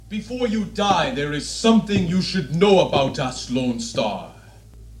Before you die, there is something you should know about us, Lone Star.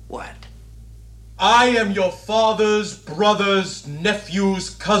 What? I am your father's brother's nephew's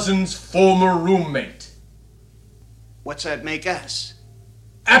cousin's former roommate. What's that make us?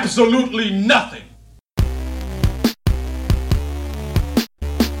 Absolutely nothing.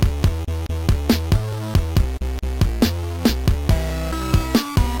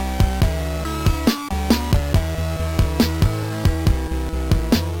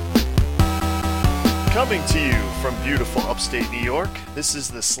 Coming to you from beautiful upstate New York, this is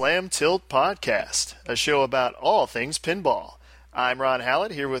the Slam Tilt Podcast, a show about all things pinball. I'm Ron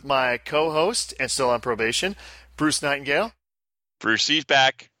Hallett, here with my co-host, and still on probation, Bruce Nightingale. Brucey's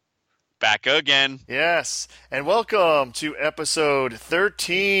back again. Yes, and welcome to episode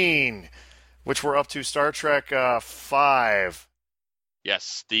 13, which we're up to Star Trek 5.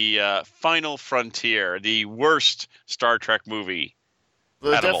 Yes, the Final Frontier, the worst Star Trek movie.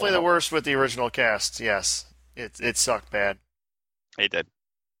 Definitely the worst with the original cast, yes. It sucked bad. It did.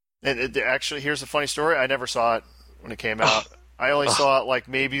 And actually, here's a funny story. I never saw it when it came out. I only saw it like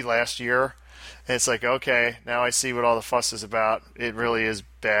maybe last year. And it's like, okay, now I see what all the fuss is about. It really is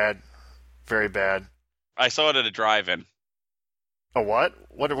bad. Very bad. I saw it at a drive-in. A what?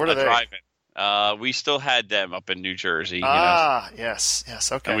 What are they? Drive-in. We still had them up in New Jersey. Yes,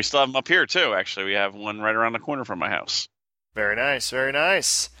 okay. And we still have them up here, too, actually. We have one right around the corner from my house. Very nice, very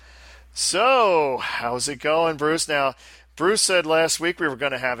nice. So, how's it going, Bruce? Now, Bruce said last week we were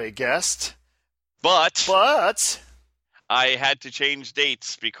going to have a guest. But I had to change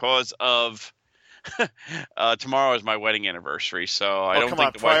dates because of tomorrow is my wedding anniversary, so I don't come think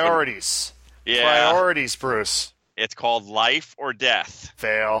on, the priorities. Yeah. Priorities, Bruce. It's called Life or Death.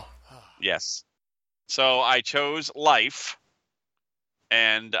 Fail. Yes. So I chose Life,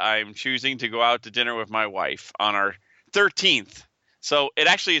 and I'm choosing to go out to dinner with my wife on our 13th. So it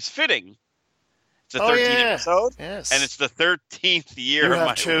actually is fitting. It's the 13th episode. Yes. And it's the 13th year you of my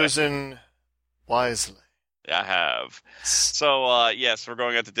have chosen wisely. I have. So, yes, we're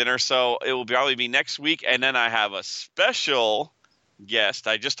going out to dinner. So it will probably be next week. And then I have a special guest.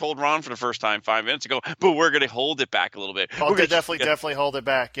 I just told Ron for the first time 5 minutes ago, but we're going to hold it back a little bit. Oh, definitely hold it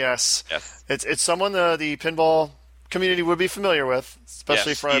back, yes. It's someone the pinball community would be familiar with,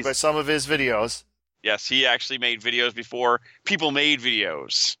 especially by some of his videos. Yes, he actually made videos before people made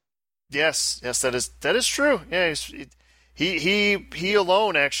videos. Yes, that is true. Yeah, he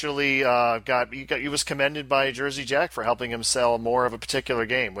alone actually he was commended by Jersey Jack for helping him sell more of a particular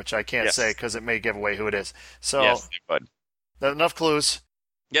game, which I can't say because it may give away who it is. So yes, it would. Enough clues.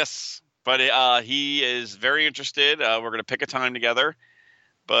 Yes, but he is very interested. We're going to pick a time together,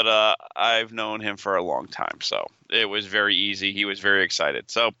 but I've known him for a long time, so it was very easy. He was very excited.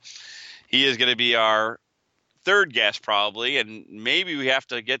 So he is going to be our third guest probably, and maybe we have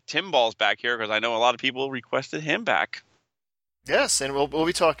to get Tim Balls back here because I know a lot of people requested him back. Yes, and we'll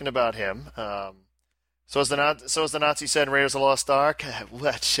be talking about him. So as the Nazi said in Raiders of the Lost Ark,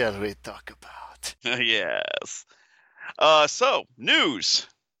 what shall we talk about? Yes. So news.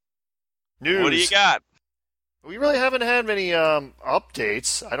 What do you got? We really haven't had many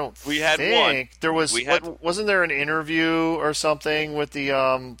updates. I don't. We had one. There was. Wasn't there an interview or something with the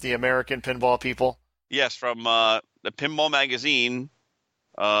American pinball people? Yes, from the Pinball magazine.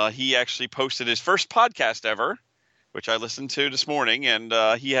 He actually posted his first podcast ever, which I listened to this morning, and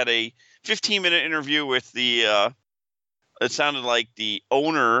he had a 15-minute interview with the. It sounded like the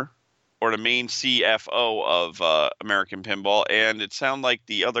owner or the main CFO of American Pinball, and it sounded like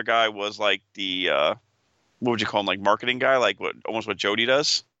the other guy was like the. What would you call him? Like marketing guy, like almost what Jody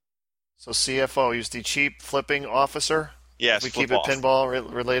does. So CFO, he's the chief flipping officer. Yes, we keep it pinball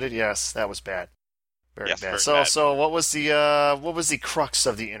related. Yes, that was bad. Very bad. Very bad. So what was the crux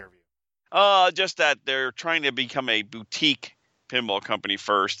of the interview? Just that they're trying to become a boutique pinball company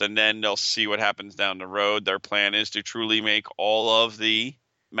first, and then they'll see what happens down the road. Their plan is to truly make all of the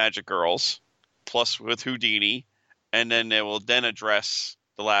Magic Girls, plus with Houdini, and then they will then address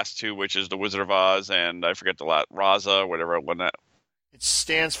the last two, which is the Wizard of Oz, and I forget the Raza, whatever one that. It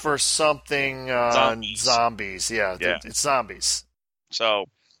stands for something. Zombies. Yeah. It's zombies. So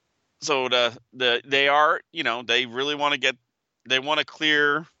they are, they really want to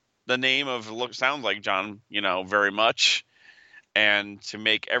clear the name of sounds like John, very much, and to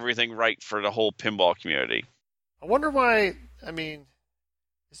make everything right for the whole pinball community. I wonder why. I mean,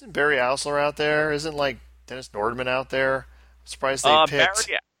 isn't Barry Ausler out there? Isn't like Dennis Nordman out there? I'm surprised they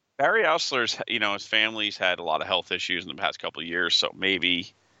picked. Barry Ausler's, his family's had a lot of health issues in the past couple of years, so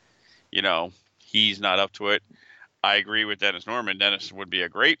maybe, he's not up to it. I agree with Dennis Norman. Dennis would be a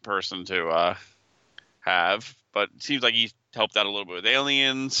great person to have, but it seems like he's helped out a little bit with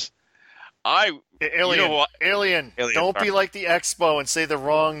Aliens. Alien. Don't be like the Expo and say the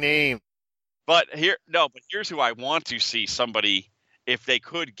wrong name. But here's who I want to see somebody, if they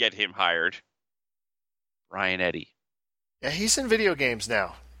could get him hired. Ryan Eddy. Yeah, he's in video games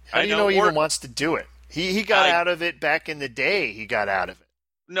now. How do you know he even wants to do it? He got out of it back in the day. He got out of it.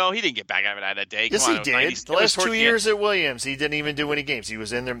 No, he didn't get back out of it that day. Yes, he did. The last 2 years at Williams, he didn't even do any games. He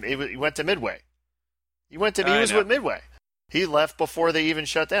was in there. He went to Midway. He was with Midway. He left before they even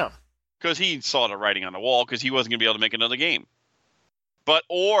shut down. Because he saw the writing on the wall because he wasn't going to be able to make another game.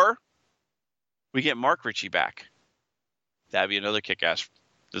 Or we get Mark Ritchie back. That'd be another kick-ass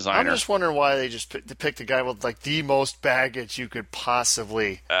designer. I'm just wondering why they just picked the guy with like the most baggage you could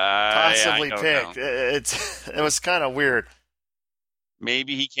possibly pick. It was kind of weird.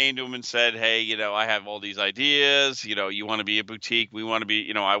 Maybe he came to him and said, hey, I have all these ideas. You want to be a boutique. We want to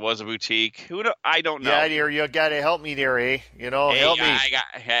be, I was a boutique. I don't know. Yeah, dear, you got to help me, dear. Help me.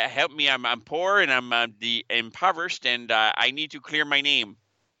 Help me. I'm poor and I'm impoverished and I need to clear my name.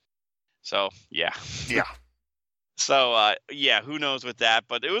 So, yeah. Yeah. So, who knows with that.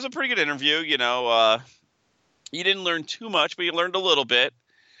 But it was a pretty good interview. You didn't learn too much, but you learned a little bit.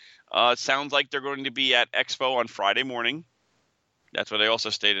 It sounds like they're going to be at Expo on Friday morning. That's what they also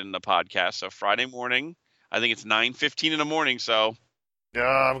stated in the podcast. So Friday morning, I think it's 9:15 in the morning. So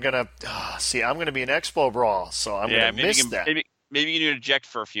I'm gonna be in Expo Brawl, so I'm gonna miss that. Maybe you need to eject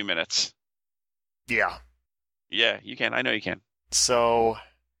for a few minutes. Yeah, you can. I know you can. So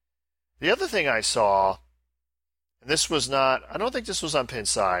the other thing I saw, and this was not. I don't think this was on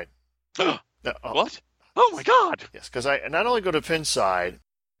Pinside. What? Oh my God! Yes, because I not only go to Pinside.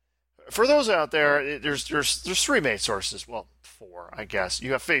 For those out there, there's three main sources. Well, four, I guess.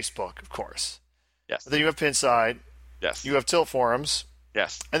 You have Facebook, of course. Yes. Then you have Pinside. Yes. You have Tilt Forums.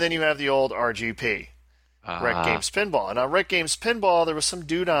 Yes. And then you have the old RGP, Rec Games Pinball. And on Rec Games Pinball, there was some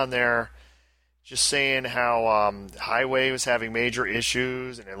dude on there just saying how Highway was having major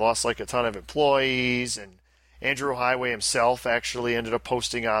issues and they lost like a ton of employees. And Andrew Highway himself actually ended up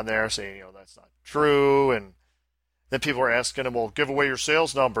posting on there saying, that's not true. And then people were asking him, well, give away your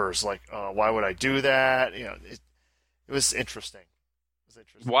sales numbers. Like, why would I do that? It was interesting.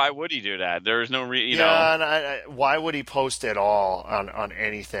 Why would he do that? There is no reason, and why would he post at all on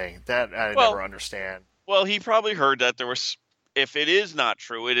anything? That I never understand. Well, he probably heard that there was, if it is not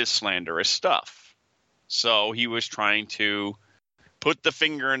true, it is slanderous stuff. So he was trying to put the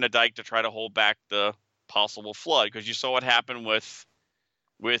finger in the dike to try to hold back the possible flood. Because you saw what happened with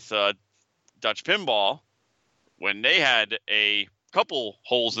Dutch Pinball. When they had a couple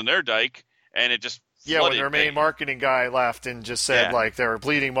holes in their dike, and it just flooded. When their main marketing guy left and just said like they were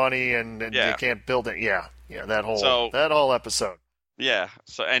bleeding money and they can't build it. That whole episode. Yeah.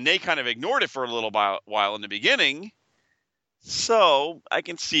 So and they kind of ignored it for a little while in the beginning. So I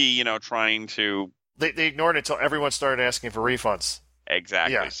can see trying to. They ignored it until everyone started asking for refunds.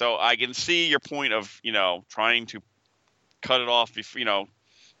 Exactly. Yeah. So I can see your point of trying to cut it off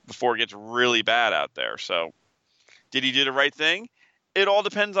before it gets really bad out there. So. Did he do the right thing? It all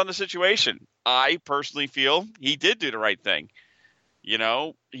depends on the situation. I personally feel he did do the right thing. He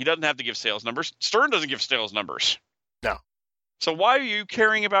doesn't have to give sales numbers. Stern doesn't give sales numbers. No. So why are you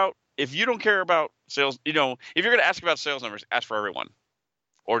caring about, if you don't care about sales, if you're going to ask about sales numbers, ask for everyone.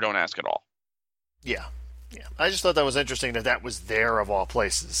 Or don't ask at all. Yeah. I just thought that was interesting that was there of all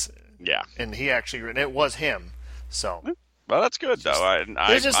places. Yeah. And it was him. So. Well, that's good, though.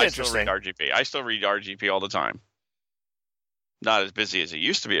 I still interesting. read RGP. I still read RGP all the time. Not as busy as it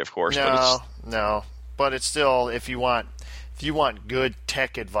used to be, of course. No. But it's still, if you want good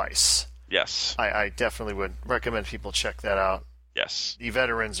tech advice. Yes. I definitely would recommend people check that out. Yes. The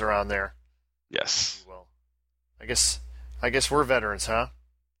veterans are on there. Yes. Well, I guess we're veterans, huh?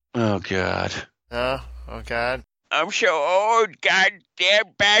 Oh, God. Oh, God. I'm so old,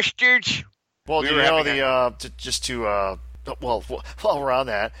 goddamn bastards. Well, while we're on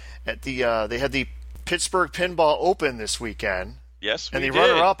that, they had the Pittsburgh Pinball Open this weekend. Yes, and the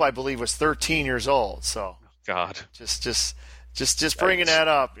runner-up, I believe, was 13 years old. So, God, just bringing that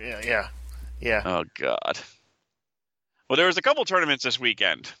up. Yeah. Oh God. Well, there was a couple tournaments this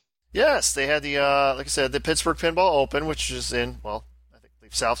weekend. Yes, they had the like I said, the Pittsburgh Pinball Open, which is in I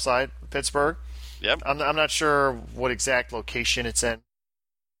think south side of Pittsburgh. Yep. I'm not sure what exact location it's in.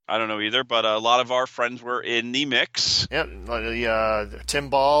 I don't know either, but a lot of our friends were in the mix. Yep. Tim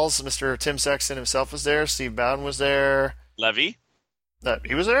Balls, Mr. Tim Sexton himself was there. Steve Bowden was there. Levy.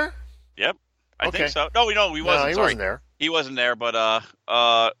 He was there? Yep. I think so. No, he wasn't. No, he wasn't there. He wasn't there, but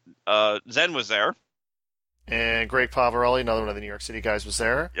Zen was there. And Greg Pavarelli, another one of the New York City guys, was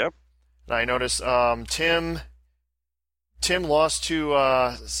there. Yep. And I noticed Tim lost to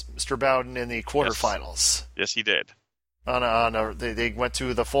Mr. Bowden in the quarterfinals. Yes, he did. They went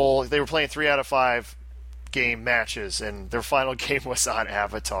to the full. They were playing 3 out of 5 game matches, and their final game was on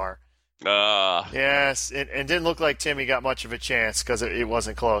Avatar. Yes, it didn't look like Timmy got much of a chance because it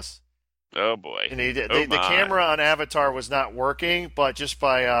wasn't close. Oh boy! And the camera on Avatar was not working, but just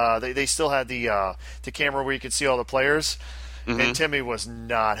by they still had the camera where you could see all the players. Mm-hmm. And Timmy was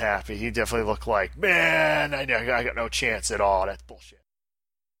not happy. He definitely looked like, man, I got no chance at all. That's bullshit.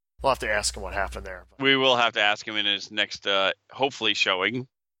 We'll have to ask him what happened there. We will have to ask him in his next, hopefully, showing.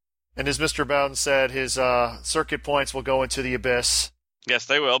 And as Mr. Bowden said, his circuit points will go into the abyss. Yes,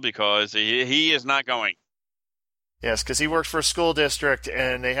 they will, because he is not going. Yes, because he works for a school district,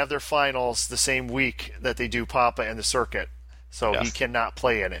 and they have their finals the same week that they do Papa and the circuit. So He cannot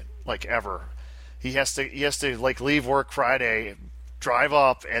play in it, like, ever. He has to like leave work Friday, drive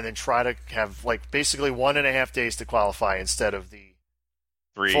up, and then try to have like basically 1.5 days to qualify instead of the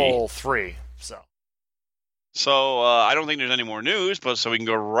full 3. So I don't think there's any more news, but so we can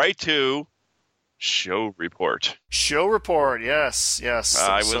go right to show report. Show report, yes.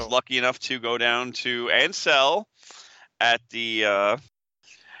 I was lucky enough to go down to and sell at the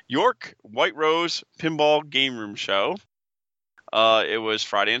York White Rose Pinball Gameroom show. It was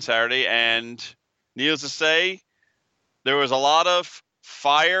Friday and Saturday, and needless to say, there was a lot of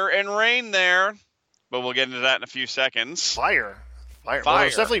fire and rain there, but we'll get into that in a few seconds. Fire. Well, it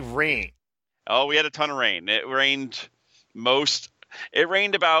was definitely rain. Oh, we had a ton of rain. It rained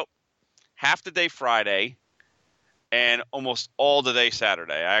about half the day Friday and almost all the day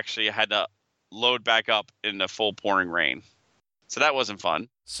Saturday. I actually had to load back up in the full pouring rain. So that wasn't fun.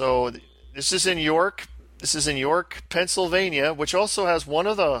 So this is in York. This is in York, Pennsylvania, which also has one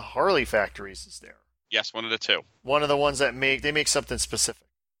of the Harley factories is there. Yes, one of the 2. One of the ones that make something specific.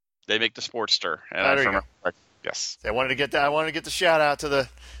 They make the Sportster. And there you go. Yes. I wanted to get the shout out to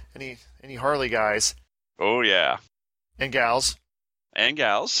any Harley guys. Oh yeah. And gals.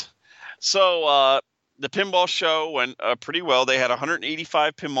 So the pinball show went pretty well. They had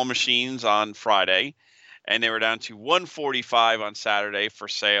 185 pinball machines on Friday, and they were down to 145 on Saturday for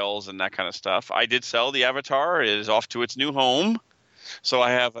sales and that kind of stuff. I did sell the Avatar. It is off to its new home. So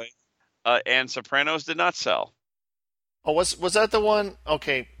I have and Sopranos did not sell. Oh, was that the one?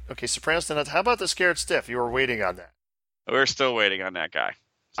 Okay, Sopranos did not. How about the Scared Stiff? You were waiting on that. We're still waiting on that guy.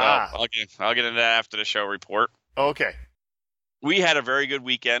 So I'll get into that after the show report. Okay. We had a very good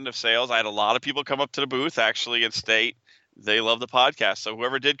weekend of sales. I had a lot of people come up to the booth, actually, and state they love the podcast. So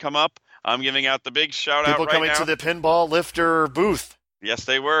whoever did come up, I'm giving out the big shout out right now. People coming to the Pinball Lifter booth. Yes,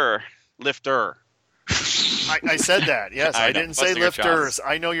 they were. Lifter. I said that. Yes, I didn't say lifters.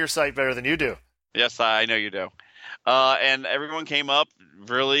 I know your site better than you do. Yes, I know you do. And everyone came up,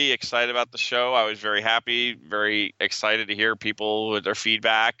 really excited about the show. I was very happy, very excited to hear people with their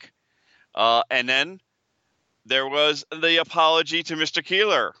feedback. And then there was the apology to Mr.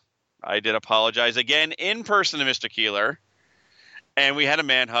 Keeler. I did apologize again in person to Mr. Keeler. And we had a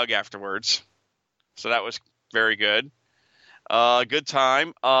man hug afterwards. So that was very good. Good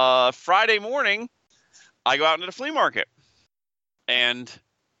time. Friday morning, I go out into the flea market. And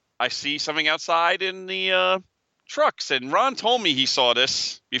I see something outside in the trucks. And Ron told me he saw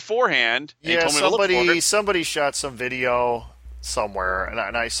this beforehand. And yeah, he told me to look for it. Somebody shot some video somewhere.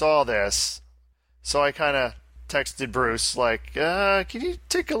 And I saw this. So I kind of texted Bruce, like, can you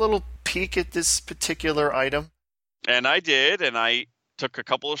take a little peek at this particular item? And I did, and I took a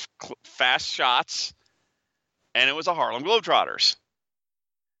couple of fast shots, and it was a Harlem Globetrotters.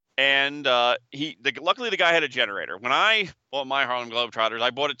 And luckily the guy had a generator. When I bought my Harlem Globetrotters, I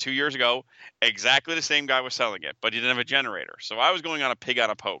bought it 2 years ago. Exactly the same guy was selling it, but he didn't have a generator. So I was going on a pig on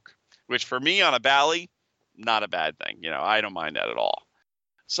a poke, which for me on a Bally, not a bad thing. You know, I don't mind that at all.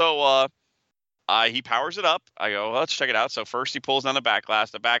 So he powers it up. I go, well, let's check it out. So first he pulls down the back glass.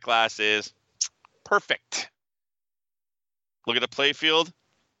 The back glass is perfect. Look at the playfield.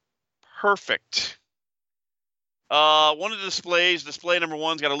 Perfect. One of the displays, display number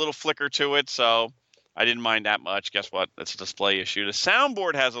 1's got a little flicker to it, so I didn't mind that much. Guess what? That's a display issue. The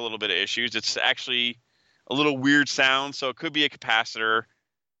soundboard has a little bit of issues. It's actually a little weird sound, so it could be a capacitor.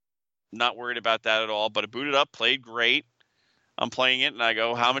 Not worried about that at all, but it booted up, played great. I'm playing it, and I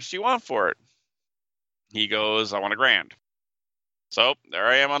go, how much do you want for it? He goes, I want $1,000. So there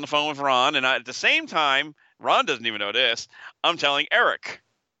I am on the phone with Ron, and at the same time, Ron doesn't even know this, I'm telling Eric,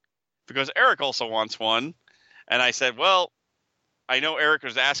 because Eric also wants one. And I said, well, I know Eric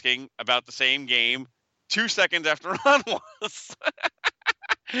was asking about the same game 2 seconds after Ron was,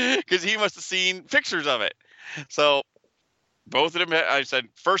 because he must have seen pictures of it. So Both of them, I said,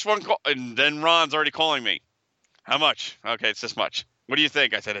 first one, and then Ron's already calling me. How much? Okay, it's this much. What do you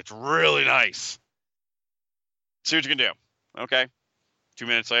think? I said, it's really nice. See what you can do. Okay. 2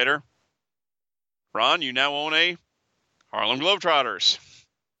 minutes later, Ron, you now own a Harlem Globetrotters.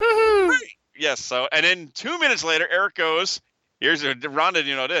 Woohoo! Yes. So, and then 2 minutes later, Eric goes, Ron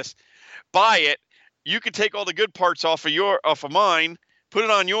didn't know this. Buy it. You could take all the good parts off of mine, put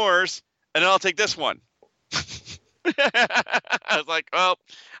it on yours, and then I'll take this one. I was like, well,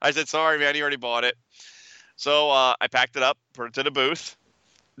 I said, sorry, man, he already bought it. So I packed it up, put it to the booth.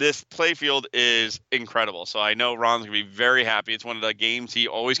 This playfield is incredible. So I know Ron's going to be very happy. It's one of the games he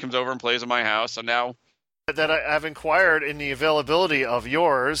always comes over and plays at my house. So now that I've inquired in the availability of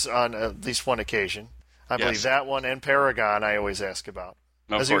yours on at least one occasion. I believe that one and Paragon I always ask about.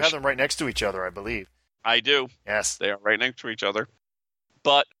 Because you have them right next to each other, I believe. I do. Yes. They are right next to each other.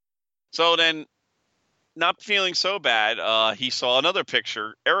 But so then, not feeling so bad, he saw another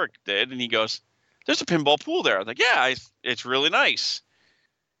picture Eric did, and he goes, there's a pinball pool there. I was like, yeah, it's really nice.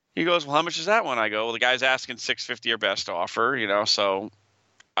 He goes, well, how much is that one? I go, well, the guy's asking $650 or best offer, so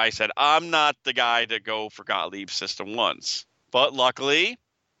I said, I'm not the guy to go for Gottlieb's System 1s. But luckily,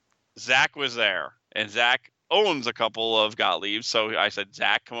 Zach was there, and Zach owns a couple of Gottlieb's. So I said,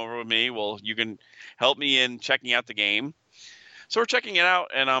 Zach, come over with me. Well, you can help me in checking out the game. So we're checking it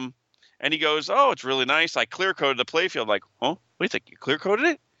out, and he goes, oh, it's really nice. I clear-coded the playfield. I'm like, huh? What do you think? You clear-coded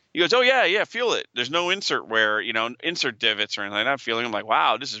it? He goes, oh, yeah, feel it. There's no insert wear, insert divots or anything like that. Feeling, I'm like,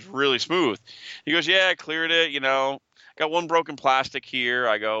 wow, this is really smooth. He goes, yeah, I cleared it, got one broken plastic here.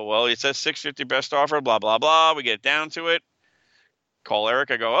 I go, well, it says $650 best offer, blah, blah, blah. We get down to it. Call Eric.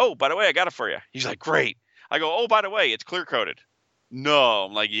 I go, oh, by the way, I got it for you. He's like, great. I go, oh, by the way, it's clear-coated. No.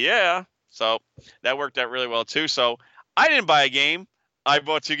 I'm like, yeah. So that worked out really well, too. So I didn't buy a game. I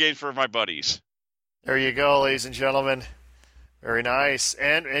bought 2 games for my buddies. There you go, ladies and gentlemen. Very nice.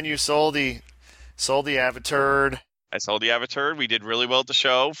 And you sold the Avaturd. I sold the Avaturd. We did really well at the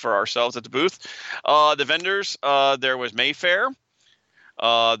show for ourselves at the booth. The vendors, there was Mayfair.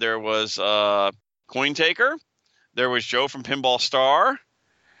 There was Coin Taker. There was Joe from Pinball Star.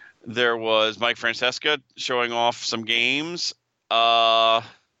 There was Mike Francesca showing off some games.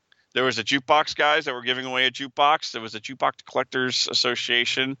 There was the Jukebox guys that were giving away a jukebox. There was the Jukebox Collectors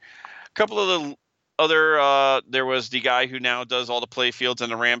Association. A couple of the other, there was the guy who now does all the play fields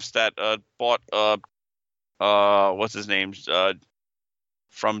and the ramps that bought, what's his name,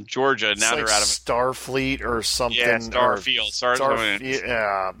 from Georgia. Now they're out of Starfleet or something. Yeah, Starfield.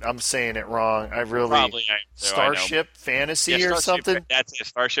 Yeah, I'm saying it wrong. Probably Starship Fantasy or something. That's it.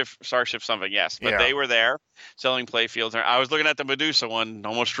 Starship something. Yes, but they were there selling play fields. I was looking at the Medusa one,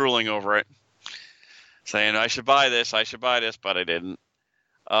 almost drooling over it, saying I should buy this, but I didn't.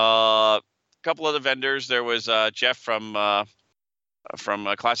 A couple other vendors. There was Jeff from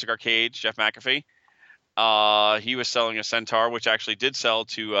Classic Arcades, Jeff McAfee. He was selling a Centaur, which actually did sell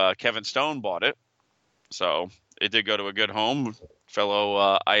to Kevin Stone, bought it. So it did go to a good home,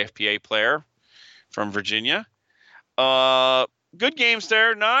 fellow IFPA player from Virginia. Good games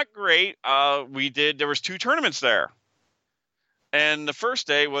there, not great. There was 2 tournaments there. And the first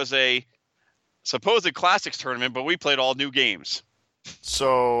day was a supposed classics tournament, but we played all new games.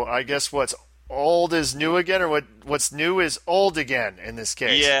 So I guess what's old is new again, or what's new is old again in this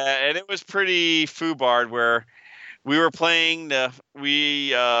case. Yeah, and it was pretty foobarred where we were playing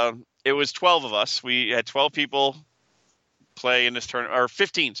it was 12 of us. We had 12 people play in this tournament, or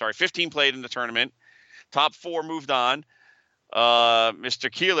 15 played in the tournament. Top 4 moved on. Mr.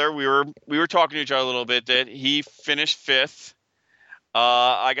 Keeler, we were talking to each other a little bit that he finished 5th.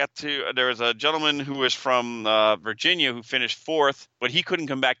 There was a gentleman who was from Virginia who finished 4th, but he couldn't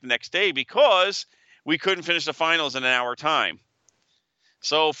come back the next day because we couldn't finish the finals in an hour time.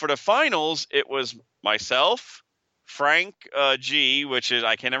 So for the finals, it was myself, Frank G, which is,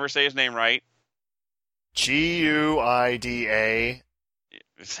 I can never say his name right. Guida.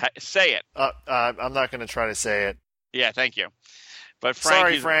 Say it. I'm not going to try to say it. Yeah, thank you. But Frank,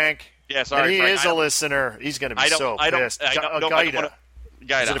 sorry, Frank. Yeah, sorry, and he Frank. is a listener. He's going to be so pissed. I don't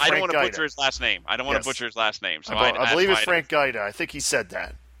want to butcher his last name. So I believe it's Frank Guida. I think he said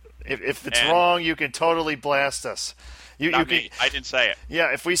that. If it's wrong, you can totally blast us. I didn't say it.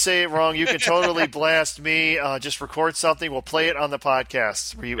 Yeah, if we say it wrong, you can totally blast me. Just record something. We'll play it on the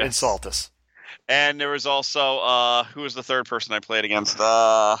podcast where you insult us. And there was also, who was the third person I played against?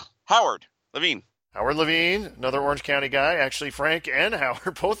 Howard Levine. Howard Levine, another Orange County guy. Actually, Frank and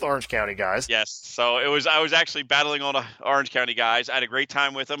Howard, both Orange County guys. Yes. So I was actually battling all the Orange County guys. I had a great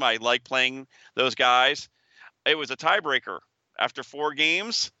time with them. I like playing those guys. It was a tiebreaker. After 4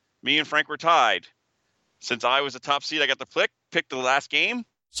 games, me and Frank were tied. Since I was the top seed, I got the pick. pick the last game.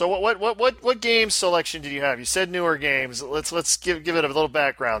 So what game selection did you have? You said newer games. Let's give it a little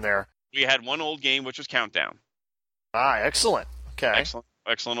background there. We had one old game, which was Countdown. Ah, excellent. Okay.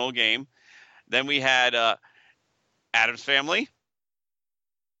 Excellent old game. Then we had Addams Family,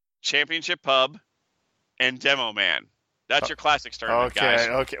 Championship Pub, and Demo Man. That's your classics tournament, guys.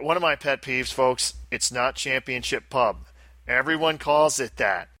 Okay. One of my pet peeves, folks, it's not Championship Pub. Everyone calls it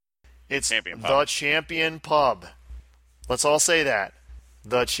that. It's the Champion Pub. Let's all say that.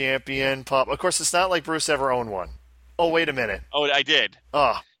 The Champion Pub. Of course, it's not like Bruce ever owned one. Oh, wait a minute. Oh, I did.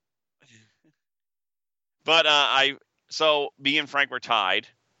 Oh. But so me and Frank were tied,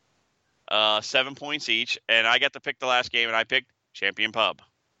 7 points each, and I got to pick the last game, and I picked Champion Pub.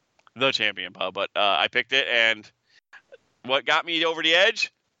 The Champion Pub, but I picked it, and what got me over the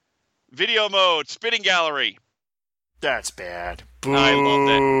edge? Video mode, spinning gallery. That's bad. Boo. I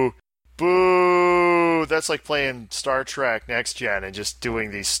loved it. Boo. That's like playing Star Trek Next Gen and just doing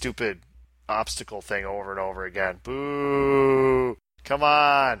the stupid obstacle thing over and over again. Boo. Come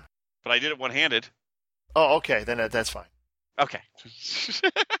on. But I did it one-handed. Oh, okay. Then that's fine. Okay. So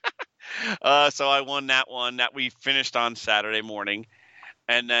I won that one that we finished on Saturday morning.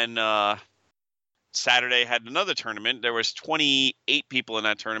 And then Saturday had another tournament. There was 28 people in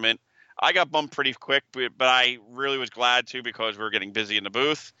that tournament. I got bumped pretty quick, but I really was glad to because we were getting busy in the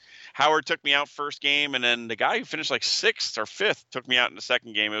booth. Howard took me out first game, and then the guy who finished like 6th or 5th took me out in the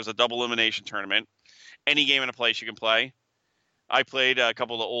second game. It was a double elimination tournament. Any game in a place you can play. I played a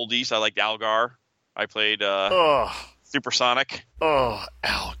couple of the oldies. I liked Algar. I played Supersonic. Oh,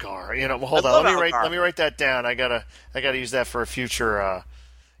 Algar. Hold on. Let me write that down. I gotta use that for a future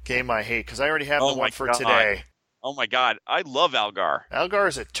game I hate because I already have the one for today. Oh my God, I love Algar. Algar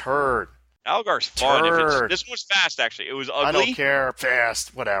is a turd. Algar's fun. This one's fast, actually. It was ugly. I don't care.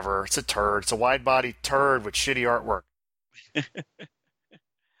 Fast, whatever. It's a turd. It's a wide-body turd with shitty artwork.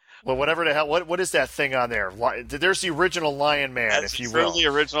 Well, whatever the hell. What is that thing on there? There's the original Lion Man, if you will. He's the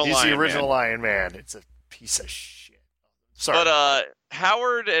original Lion Man. It's a piece of shit. Sorry. But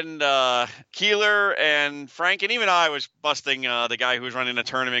Howard and Keeler and Frank and even I was busting the guy who was running the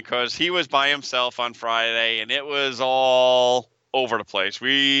tournament because he was by himself on Friday, and it was all over the place.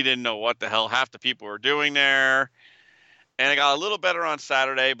 We didn't know what the hell half the people were doing there. And it got a little better on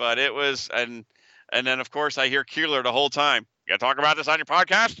Saturday, but it was – and then, of course, I hear Keeler the whole time. You got to talk about this on your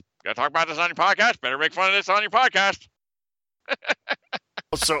podcast? You got to talk about this on your podcast? Better make fun of this on your podcast.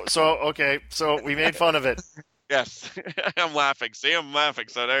 Okay. So we made fun of it. Yes. I'm laughing. See, I'm laughing.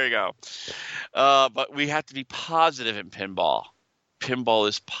 So there you go. But we have to be positive in pinball. Pinball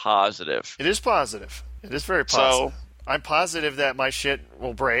is positive. It is positive. It is very positive. So, I'm positive that my shit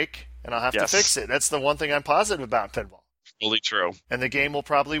will break, and I'll have to fix it. That's the one thing I'm positive about in pinball. Fully true. And the game will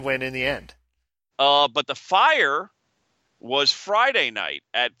probably win in the end. But the fire was Friday night.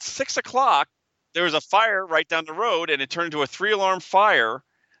 At 6 o'clock, there was a fire right down the road, and it turned into a 3-alarm fire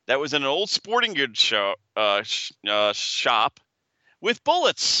that was in an old sporting goods shop with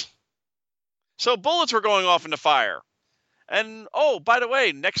bullets. So bullets were going off in the fire. And, oh, by the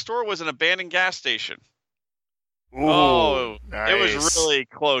way, next door was an abandoned gas station. Ooh, nice. It was really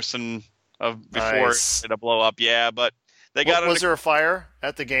close and before it blow up. Yeah, but they got. Was there a fire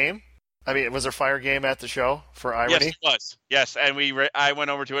at the game? I mean, was there a fire game at the show for irony? Yes, it was. Yes, and I went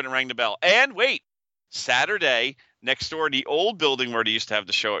over to it and rang the bell. And wait, Saturday next door, the old building where they used to have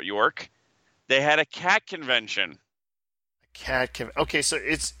the show at York, they had a cat convention. Okay, so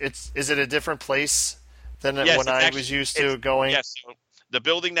is it a different place than when I was used to going? Yes. So the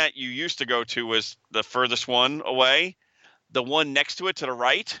building that you used to go to was the furthest one away. The one next to it to the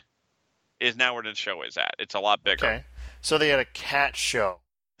right is now where the show is at. It's a lot bigger. Okay. So they had a cat show.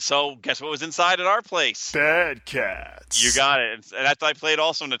 So guess what was inside at our place? Bad cats. You got it. And that's I played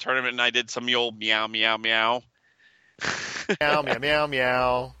also in the tournament, and I did some of the old meow, meow, meow. Meow, meow, meow,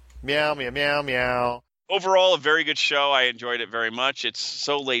 meow. Meow, meow, meow, meow. Overall, a very good show. I enjoyed it very much. It's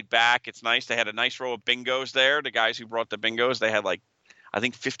so laid back. It's nice. They had a nice row of bingos there. The guys who brought the bingos, they had I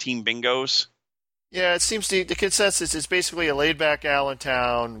think 15 bingos. Yeah, it seems the consensus is basically a laid-back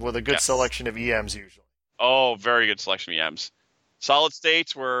Allentown with a good selection of EMs usually. Oh, very good selection of EMs. Solid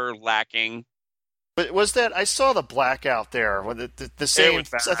states were lacking. But was that – I saw the blackout there. The same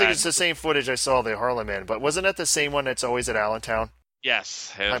 – I think it's the same footage I saw the Harlem in. But wasn't that the same one that's always at Allentown?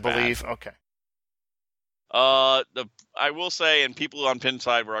 Yes. I believe. Okay. I will say, and people on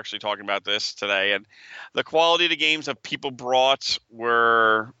Pinside were actually talking about this today, and the quality of the games that people brought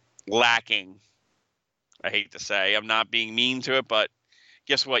were lacking. I hate to say. I'm not being mean to it, but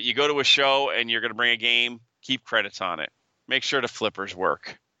guess what? You go to a show and you're going to bring a game, keep credits on it. Make sure the flippers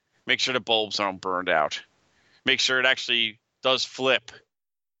work. Make sure the bulbs aren't burned out. Make sure it actually does flip.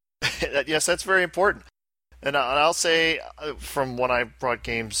 Yes, that's very important. And I'll say, from when I brought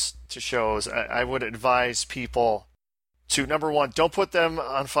games to shows, I would advise people to, number one, don't put them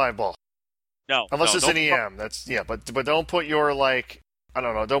on 5-ball. No. Unless it's don't an EM. But don't put your,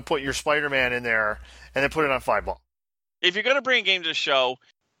 don't put your Spider-Man in there and then put it on 5-ball. If you're going to bring a game to the show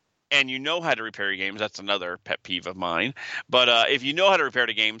and you know how to repair your games, that's another pet peeve of mine. But if you know how to repair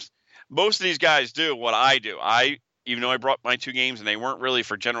the games, most of these guys do what I do. Even though I brought my 2 games and they weren't really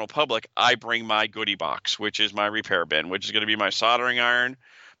for general public, I bring my goodie box, which is my repair bin, which is going to be my soldering iron,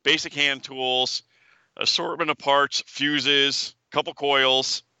 basic hand tools, assortment of parts, fuses, couple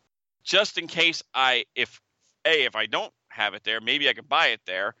coils, just in case if I don't have it there, maybe I could buy it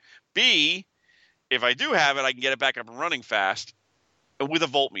there. B, if I do have it, I can get it back up and running fast with a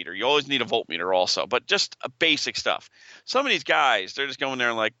voltmeter. You always need a voltmeter also, but just a basic stuff. Some of these guys, they're just going there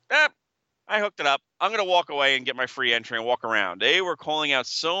and like, I hooked it up. I'm going to walk away and get my free entry and walk around. They were calling out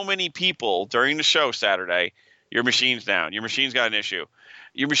so many people during the show Saturday, your machine's down. Your machine's got an issue.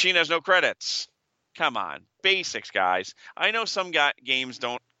 Your machine has no credits. Come on. Basics, guys. I know some games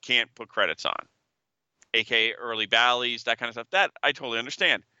can't put credits on, aka early valleys, that kind of stuff. That I totally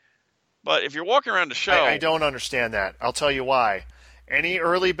understand. But if you're walking around the show... I don't understand that. I'll tell you why. Any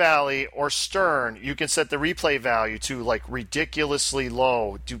early Bally or Stern, you can set the replay value to ridiculously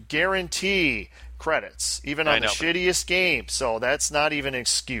low to guarantee credits, even on the shittiest game. So that's not even an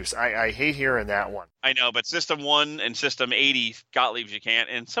excuse. I hate hearing that one. I know, but System 1 and System 80 Gottliebs you can't,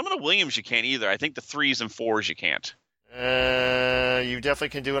 and some of the Williams you can't either. I think the 3s and 4s you can't. You definitely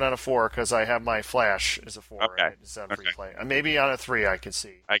can do it on a 4 because I have my Flash as a 4. Okay. Right? It's on free play. Maybe on a 3 I can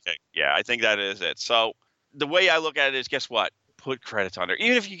see. Okay, yeah, I think that is it. So the way I look at it is, guess what? Put credits on there.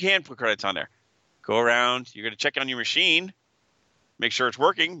 Even if you can put credits on there, go around. You're going to check on your machine, make sure it's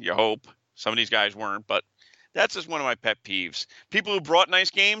working. You hope. Some of these guys weren't, but that's just one of my pet peeves. People who brought nice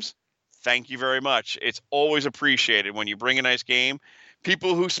games, thank you very much. It's always appreciated when you bring a nice game.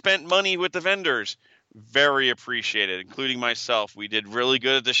 People who spent money with the vendors, very appreciated, including myself. We did really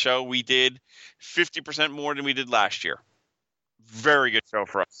good at the show. We did 50% more than we did last year. Very good show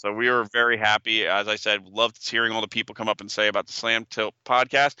for us. So we were very happy. As I said, loved hearing all the people come up and say about the Slam Tilt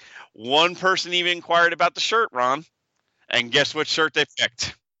podcast. One person even inquired about the shirt, Ron. And guess what shirt they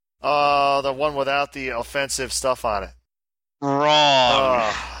picked? The one without the offensive stuff on it.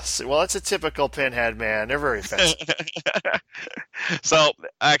 Wrong. Well, it's a typical Pinhead, man. They're very offensive. So,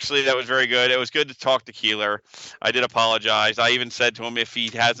 actually, that was very good. It was good to talk to Keeler. I did apologize. I even said to him, if he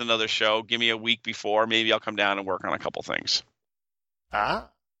has another show, give me a week before. Maybe I'll come down and work on a couple things. Ah.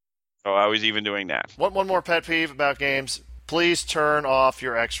 So I was even doing that. One more pet peeve about games. Please turn off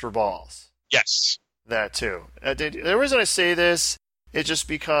your extra balls. Yes. That, too. The reason I say this is just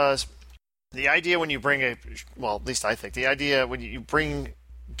because the idea when you bring at least I think, the idea when you bring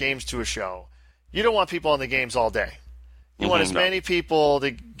games to a show, you don't want people in the games all day. You want as many people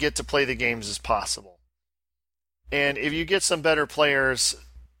to get to play the games as possible. And if you get some better players,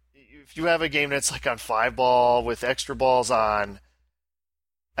 if you have a game that's on 5-ball with extra balls on,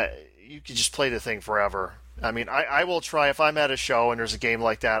 you can just play the thing forever. I mean, I will try, if I'm at a show and there's a game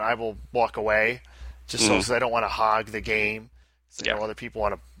like that, I will walk away just so I don't want to hog the game. So, other people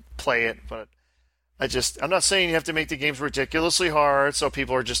want to play it, but I'm not saying you have to make the games ridiculously hard so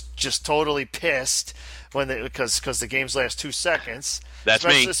people are just totally pissed because the games last 2 seconds. That's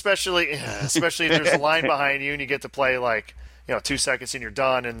me. Especially if there's a line behind you and you get to play 2 seconds and you're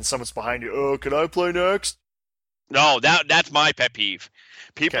done and someone's behind you. Oh, can I play next? No, that's my pet peeve.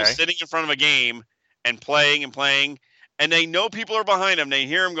 People sitting in front of a game and playing, and they know people are behind them. They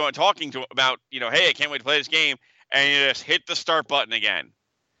hear them talking about, hey, I can't wait to play this game, and you just hit the start button again.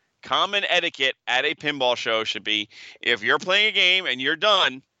 Common etiquette at a pinball show should be, if you're playing a game and you're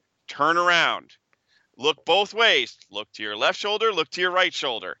done, turn around. Look both ways. Look to your left shoulder, look to your right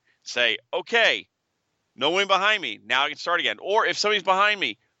shoulder. Say, okay, no one behind me. Now I can start again. Or if somebody's behind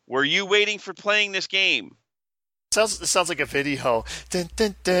me, were you waiting for playing this game? It sounds like a video. Dun,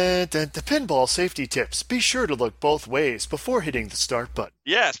 dun, dun, dun, the pinball safety tips. Be sure to look both ways before hitting the start button.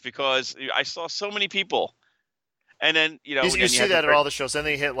 Yes, because I saw so many people. And then, you see that at all the shows. Then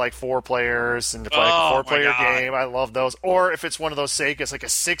they hit 4 players and play a 4-player game. I love those. Or if it's one of those Segas, a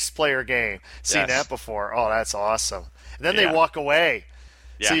 6-player game. Seen that before. Oh, that's awesome. And then they walk away.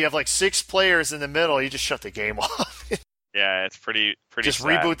 Yeah. So you have 6 players in the middle. You just shut the game off. Yeah, it's pretty just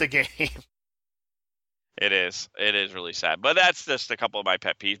sad. Reboot the game. It is really sad. But that's just a couple of my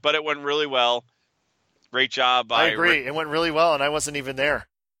pet peeves. But it went really well. Great job. I agree. It went really well, and I wasn't even there.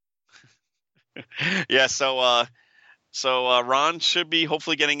 Yeah, so So Ron should be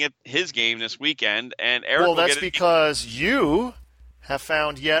hopefully getting his game this weekend, and Eric. Well, that's because you have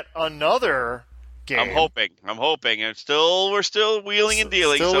found yet another game. I'm hoping, and we're still wheeling and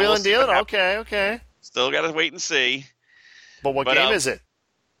dealing. Still wheeling and dealing. Okay. Still got to wait and see. But what game is it?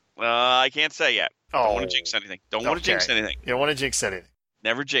 I can't say yet. Oh. Don't want to jinx anything. You don't want to jinx anything.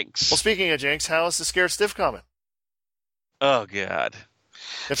 Never jinx. Well, speaking of jinx, how is the Scared Stiff coming? Oh, God.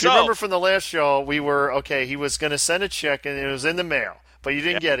 If you remember from the last show, he was going to send a check, and it was in the mail, but you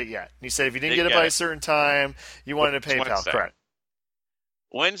didn't get it yet. He said if you didn't get it by a certain time, you wanted a PayPal. Correct.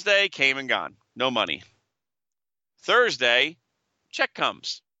 Wednesday came and gone. No money. Thursday, check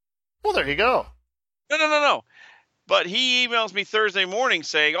comes. Well, there you go. No. But he emails me Thursday morning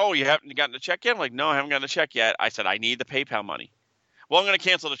saying, oh, you haven't gotten the check yet? I'm like, no, I haven't gotten the check yet. I said, I need the PayPal money. Well, I'm going to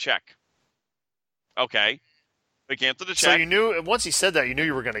cancel the check. Okay. We canceled the check. So you knew, once he said that, you knew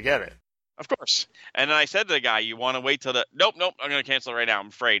you were going to get it. Of course. And then I said to the guy, you want to wait till Nope, I'm going to cancel it right now. I'm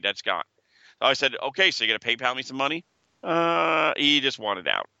afraid that's gone. So I said, okay, so you're going to PayPal me some money? He just wanted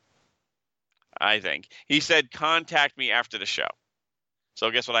out, I think. He said, contact me after the show.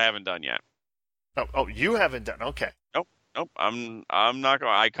 So guess what I haven't done yet? Oh, you haven't done. Okay. Nope. I'm not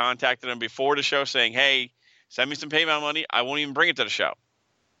going. I contacted him before the show saying, hey, send me some PayPal money. I won't even bring it to the show.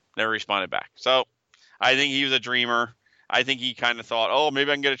 Never responded back. So I think he was a dreamer. I think he kind of thought, oh,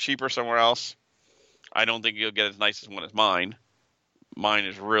 maybe I can get it cheaper somewhere else. I don't think he'll get as nice as one as mine. Mine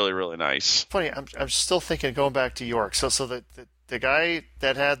is really, really nice. Funny, I'm still thinking going back to York. So the guy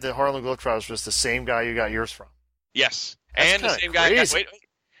that had the Harlem Globetrotters was the same guy you got yours from. Yes, That's and the same guy.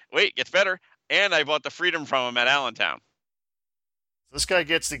 Wait, gets better. And I bought the Freedom from him at Allentown. This guy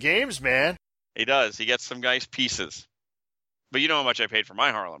gets the games, man. He does. He gets some nice pieces. But you know how much I paid for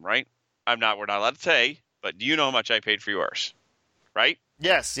my Harlem, right? We're not allowed to say, but do you know how much I paid for yours? Right?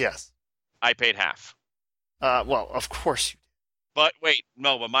 Yes. I paid half. Well, of course you did. But wait,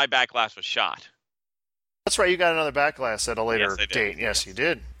 no, but my back glass was shot. That's right, you got another back glass at a later date. Yes, you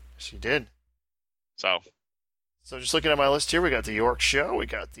did. Yes, you did. So just looking at my list here, we got the York show, we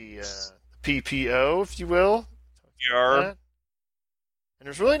got the PPO, if you will. And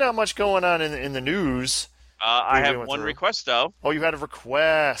there's really not much going on in the news. I have one request, though. Oh, you had a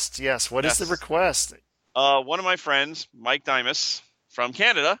request. Yes. What is the request? One of my friends, Mike Dimas, from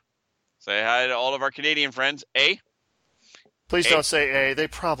Canada. Say hi to all of our Canadian friends. Please don't say A. They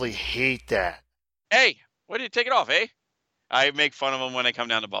probably hate that. Hey, why did you take it off, I make fun of them when they come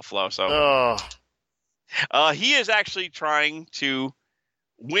down to Buffalo. So, he is actually trying to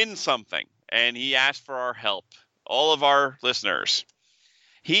win something, and he asked for our help, all of our listeners.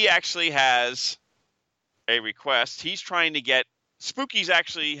 He actually has a request. He's trying to get Spookies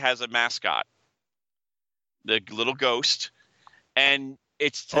actually has a mascot, the little ghost, and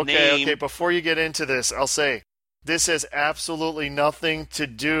it's to name. Okay, before you get into this, I'll say this has absolutely nothing to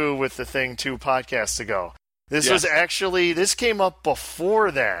do with the Thing 2 podcasts ago. This came up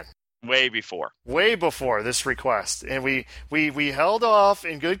before then. Way before this request. And we held off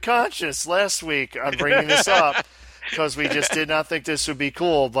in good conscience last week on bringing this up because we just did not think this would be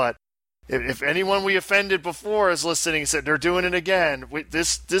cool. But if anyone we offended before is listening and said they're doing it again,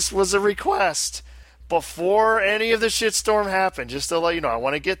 this was a request before any of the shitstorm happened. Just to let you know, I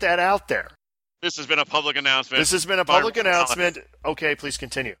want to get that out there. This has been a public announcement. Okay, please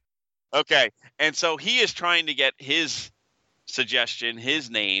continue. Okay, and so he is trying to get his suggestion, his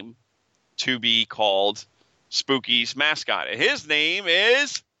name, to be called Spooky's mascot. And his name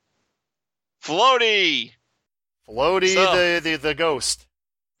is Floaty. The ghost.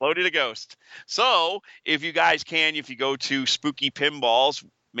 Floaty the ghost. So if you guys if you go to Spooky Pinball's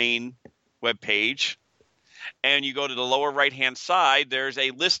main webpage and you go to the lower right-hand side, there's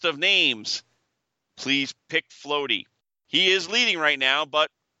a list of names. Please pick Floaty. He is leading right now, but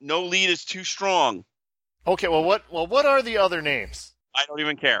no lead is too strong. Okay, well, what are the other names? I don't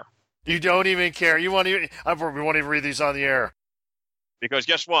even care. You don't even care. We won't even read these on the air. Because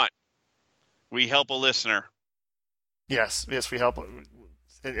guess what? We help a listener. Yes, we help.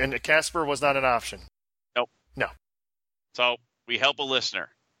 And Casper was not an option. Nope. No. So we help a listener.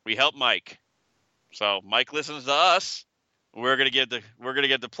 We help Mike. So Mike listens to us. We're gonna get the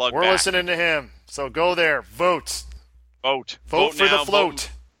plug. We're back. listening to him. So go there, vote for now, the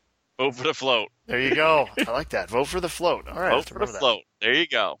float. Vote for the float. There you go. I like that. Vote for the float. All right. Vote for the float. There you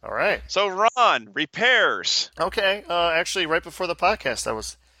go. All right. So Ron, repairs. Okay. Actually, right before the podcast, I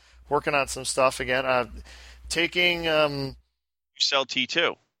was working on some stuff again. Taking. You sell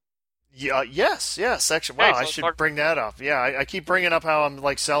T2. Yeah. Yes. Actually, wow. I should bring that up. Yeah. I keep bringing up how I'm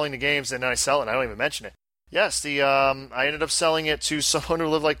like selling the games and then I sell it and I don't even mention it. Yes, I ended up selling it to someone who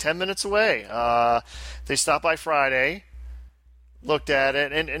lived like 10 minutes away. They stopped by Friday, looked at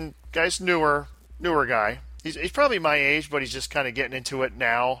it, and guy's newer guy. He's probably my age, but he's just kind of getting into it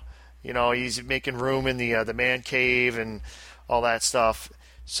now. You know, he's making room in the man cave and all that stuff.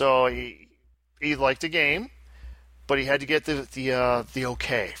 So he liked the game, but he had to get the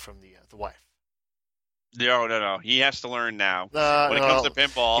okay from the wife. No. He has to learn now. When it comes to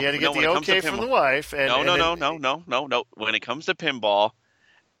pinball, he had to get the okay from the wife. And, No. When it comes to pinball,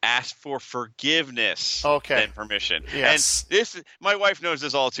 ask for forgiveness. Okay. Than permission. Yes. And my wife knows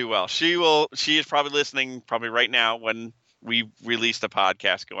this all too well. She is probably listening right now when we release the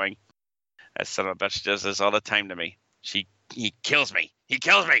podcast going, that son of a bitch does this all the time to me. He kills me. He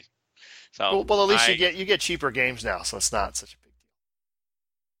kills me. So well, at least you get cheaper games now, so it's not such a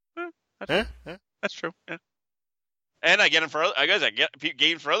big deal. That's true. Yeah. And I get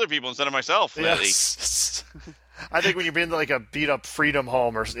games for other people instead of myself lately. Yes. I think when you're in like a beat up Freedom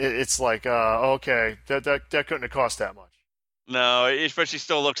home, it's like, okay, that couldn't have cost that much. No, but she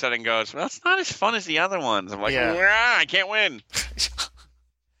still looks at it and goes, well, that's not as fun as the other ones. I'm like, I can't win.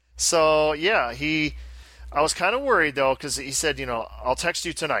 So yeah, I was kind of worried though because he said, I'll text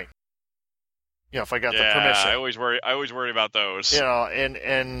you tonight. If I got the permission. I always worry about those.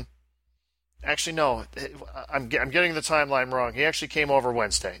 And actually no, I'm getting the timeline wrong. He actually came over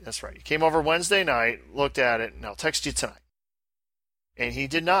Wednesday. That's right. He came over Wednesday night, looked at it, and I'll text you tonight. And he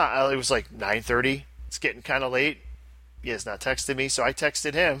did not. It was like 9:30. It's getting kind of late. He has not texted me, so I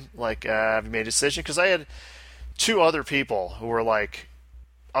texted him like, have you made a decision? Because I had two other people who were like,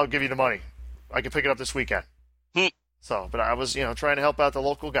 I'll give you the money. I can pick it up this weekend. So, but I was, trying to help out the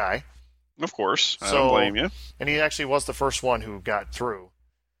local guy. Of course. I don't blame you. And he actually was the first one who got through.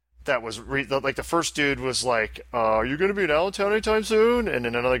 That was, like, the first dude was like, are you going to be in Allentown anytime soon? And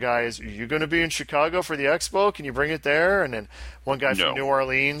then another guy is, are you going to be in Chicago for the expo? Can you bring it there? And then one guy from New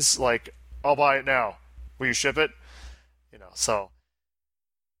Orleans, like, I'll buy it now. Will you ship it? So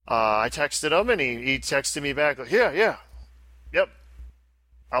I texted him, and he texted me back, like, yeah. Yep.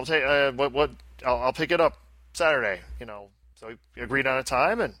 I'll take, I'll pick it up Saturday, So we agreed on a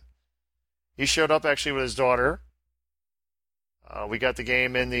time, and he showed up actually with his daughter. We got the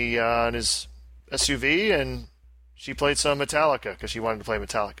game in his SUV, and she played some Metallica because she wanted to play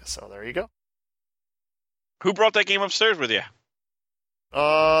Metallica. So there you go. Who brought that game upstairs with you?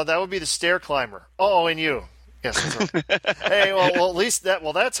 That would be the Stair Climber. Oh, and you. Yes. That's right. Hey, well, at least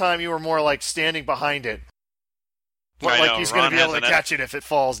that time you were more like standing behind it. Like he's going to be able to catch it if it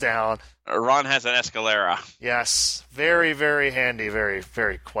falls down. Ron has an Escalera. Yes. Very, very handy. Very,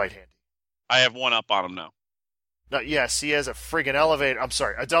 very quite handy. I have one up on him now. No, yes, he has a friggin' elevator. I'm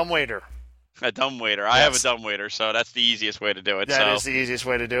sorry, a dumbwaiter. A dumbwaiter. I have a dumbwaiter, so that's the easiest way to do it. That is the easiest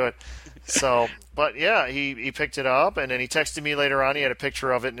way to do it. So, but yeah, he picked it up, and then he texted me later on. He had a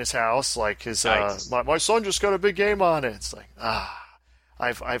picture of it in his house, like his nice. My son just got a big game on it. It's like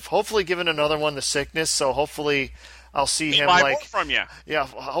I've hopefully given another one the sickness, so hopefully I'll see him buy like more from you. Yeah,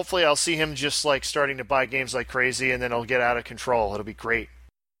 hopefully I'll see him just like starting to buy games like crazy, and then it'll get out of control. It'll be great.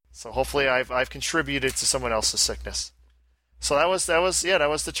 So hopefully I've contributed to someone else's sickness. So that was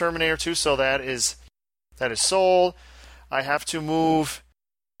the Terminator 2. So that is sold. I have to move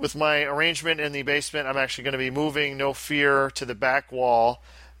with my arrangement in the basement. I'm actually going to be moving No Fear to the back wall.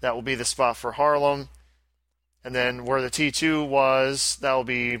 That will be the spot for Harlem. And then where the T2 was, that will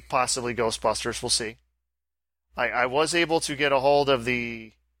be possibly Ghostbusters. We'll see. I was able to get a hold of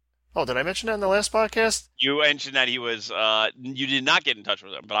the... Oh, did I mention that in the last podcast? You mentioned that he was. You did not get in touch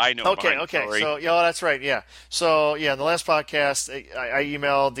with him, but I know. Okay. So that's right. Yeah. So in the last podcast, I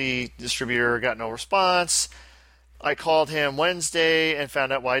emailed the distributor, got no response. I called him Wednesday and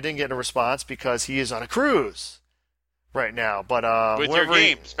found out why I didn't get a response because he is on a cruise right now. But with your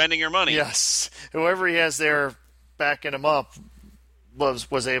game, spending your money. Yes, whoever he has there backing him up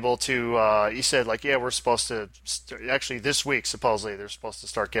was able to. He said we're supposed to actually this week supposedly they're supposed to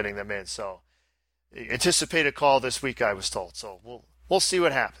start getting them in. So anticipate a call this week, I was told. So we'll see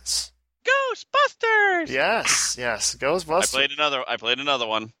what happens. Ghostbusters. Yes, Ghostbusters. I played another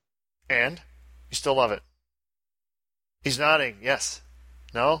one. And you still love it. He's nodding. Yes.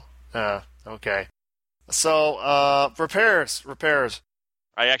 No. Okay. So repairs.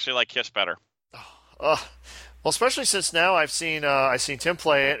 I actually like Kiss better. Well, especially since now I've seen Tim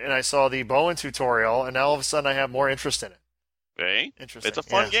play it, and I saw the Bowen tutorial, and now all of a sudden I have more interest in it. Hey, interesting. It's a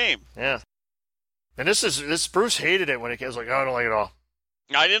fun game. Yeah. And this Bruce hated it when it came. I was like, I don't like it at all.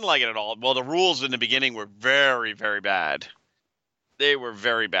 I didn't like it at all. Well, the rules in the beginning were very, very bad. They were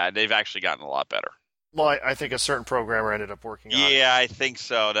very bad. They've actually gotten a lot better. Well, I think a certain programmer ended up working on it. Yeah, I think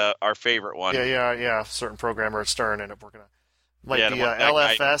so. Our favorite one. Yeah. Certain programmer at Stern ended up working on it. Might Yeah, be the one- that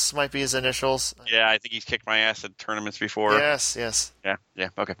LFS, might be his initials. Yeah, I think he's kicked my ass at tournaments before. Yes. Yeah,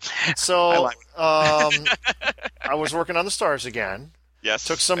 okay. So, I was working on the Stars again. Yes.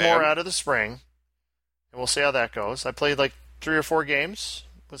 Took some more out of the spring, and we'll see how that goes. I played like 3 or 4 games,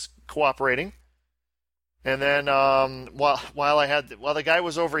 was cooperating. And then while the guy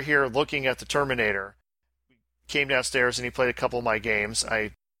was over here looking at the Terminator, came downstairs and he played a couple of my games.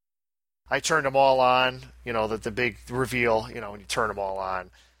 I turned them all on, the big reveal, when you turn them all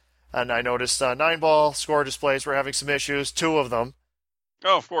on. And I noticed 9-ball score displays were having some issues, 2 of them.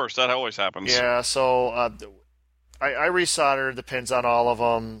 Oh, of course, that always happens. Yeah, so I resoldered the pins on all of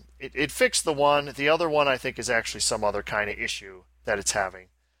them. It fixed the one. The other one I think is actually some other kind of issue that it's having.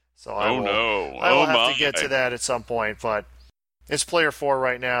 So I will have to get to that at some point, but it's player 4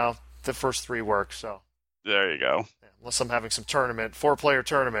 right now. The first 3 work, so. There you go. Unless I'm having some 4-player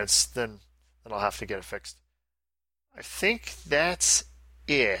tournaments, then I'll have to get it fixed. I think that's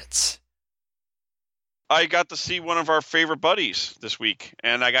it. I got to see one of our favorite buddies this week,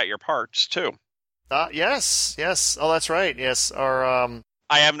 and I got your parts, too. Yes. Oh, that's right. Yes, I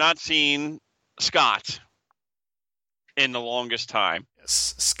have not seen Scott in the longest time.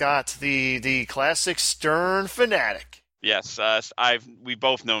 Yes, Scott, the classic Stern fanatic. Yes, we've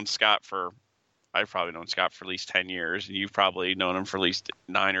both known Scott I've probably known Scott for at least 10 years, and you've probably known him for at least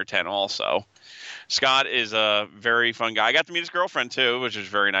 9 or 10 also. Scott is a very fun guy. I got to meet his girlfriend, too, which was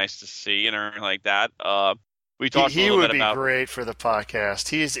very nice to see and everything like that. We talked a little bit about... He would be great for the podcast.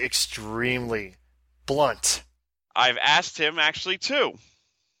 He is extremely blunt. I've asked him, actually, too.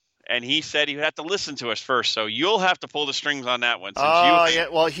 And he said he would have to listen to us first, so you'll have to pull the strings on that one. Yeah.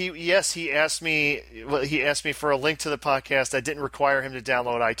 Well, he asked me. Well, he asked me for a link to the podcast. I didn't require him to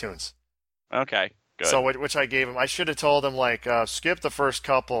download iTunes. Okay, good. So which I gave him. I should have told him skip the first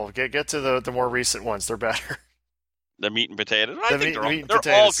couple. Get to the more recent ones. They're better. The meat and potatoes. I think they're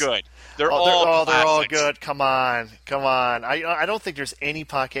potatoes. all good. They're all good. Come on. I don't think there's any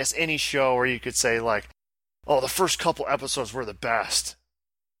podcast, any show where you could say the first couple episodes were the best.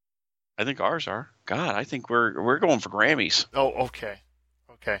 I think ours are. God, I think we're going for Grammys. Oh, okay.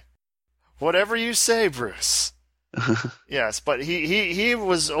 Whatever you say, Bruce. Yes, but he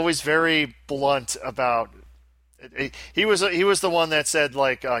was always very blunt about. He was the one that said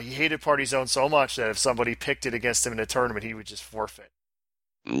he hated Party Zone so much that if somebody picked it against him in a tournament, he would just forfeit.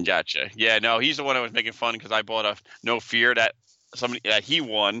 Gotcha. Yeah, no, he's the one that was making fun because I bought a No Fear that he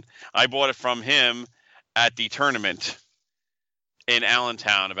won. I bought it from him at the tournament in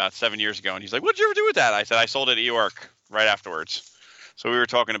Allentown about 7 years ago, and he's like, "What'd you ever do with that?" I said, "I sold it at York right afterwards." So we were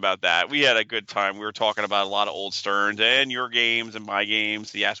talking about that. We had a good time. We were talking about a lot of old Sterns and your games and my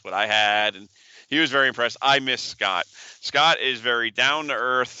games. He asked what I had, and he was very impressed. I miss Scott. Scott is very down to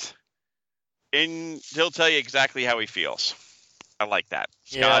earth, and he'll tell you exactly how he feels. I like that.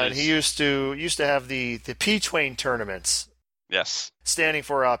 And he used to have the P-Twain tournaments. Yes. Standing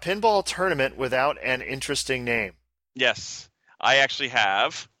for a pinball tournament without an interesting name. Yes. I actually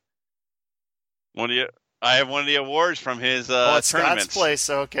have one of the awards from his it's tournaments. Scott's Place.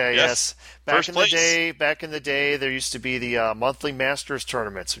 Okay, yes. Back in the day, there used to be the monthly Masters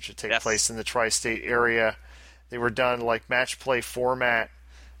tournaments, which would take place in the tri-state area. They were done like match play format,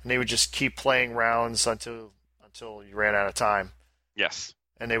 and they would just keep playing rounds until you ran out of time. Yes.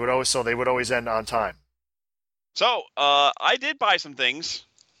 And they would always end on time. So I did buy some things.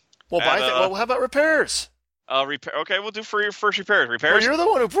 Well, how about repairs? Okay, we'll do for your first repairs. Repairs. Well, you're the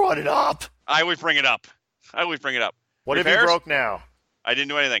one who brought it up. I always bring it up. What repairs? Have you broke now? I didn't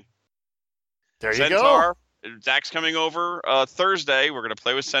do anything. There you Centaur, go. Zach's coming over Thursday. We're going to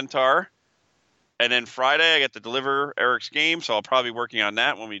play with Centaur. And then Friday, I get to deliver Eric's game, so I'll probably be working on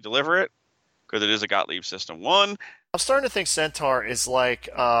that when we deliver it, because it is a Gottlieb System 1. I'm starting to think Centaur is like,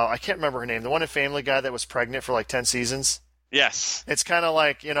 I can't remember her name, the one in Family Guy that was pregnant for 10 seasons. Yes. It's kind of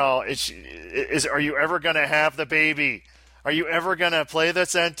like, are you ever going to have the baby? Are you ever going to play the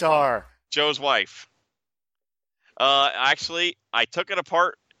Centaur? Joe's wife. Actually, I took it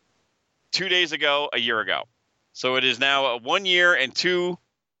apart 2 days ago, a year ago. So it is now 1 year and two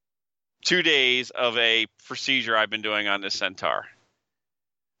days of a procedure I've been doing on this Centaur.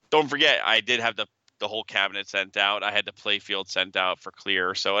 Don't forget, I did have the whole cabinet sent out. I had the playfield sent out for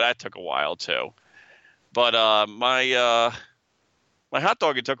clear, so that took a while too. But my hot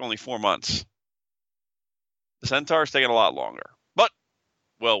dog, it took only 4 months. The Centaur's taking a lot longer, but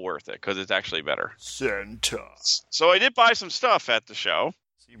well worth it because it's actually better. Centaur. So I did buy some stuff at the show.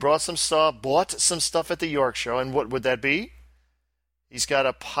 So you bought some stuff at the York show, and what would that be? He's got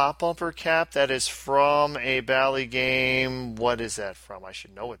a pop bumper cap that is from a Bally game. What is that from? I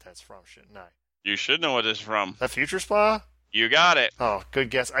should know what that's from, shouldn't I? You should know what this is from. That Future Spa? You got it. Oh, good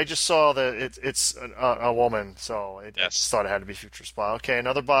guess. I just saw that it's a woman, so I just thought it had to be Future Spa. Okay,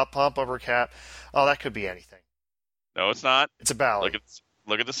 another pop bumper cap. Oh, that could be anything. No, it's not. It's a Bally.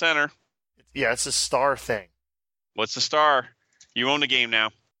 Look at the center. Yeah, it's a star thing. What's the star? You own the game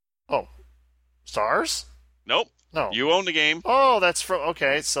now. Oh, stars? Nope. No. You own the game. Oh, that's from...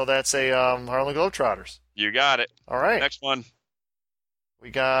 Okay, so that's a Harlem Globetrotters. You got it. All right. Next one.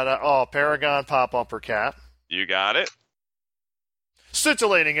 We got Paragon pop bumper cap. You got it.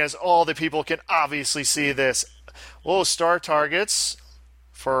 Scintillating as all the people can obviously see this. Oh, star targets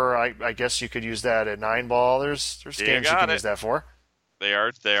for... I guess you could use that at 9-ball. There's games you can use that for. They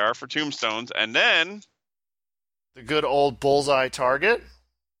are for tombstones. And then... the good old bullseye target.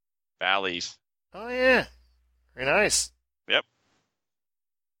 Bally's. Oh, yeah. Very nice. Yep.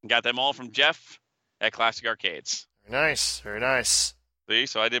 Got them all from Jeff at Classic Arcades. Very nice. Very nice. See,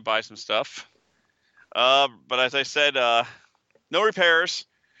 so I did buy some stuff. But as I said, no repairs.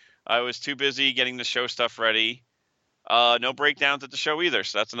 I was too busy getting the show stuff ready. No breakdowns at the show either,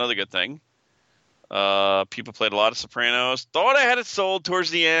 so that's another good thing. People played a lot of Sopranos. Thought I had it sold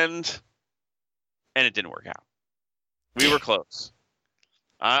towards the end, and it didn't work out. We were close.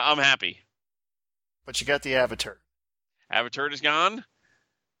 I'm happy. But you got the Avatar. Avatar is gone.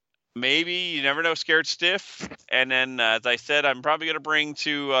 Maybe, you never know, Scared Stiff. And then, as I said, I'm probably going to bring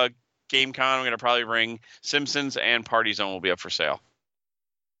to GameCon, I'm going to probably bring Simpsons and Party Zone will be up for sale.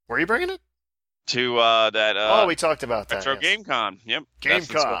 Where are you bringing it? To that... we talked about that. Retro yes. GameCon. Yep.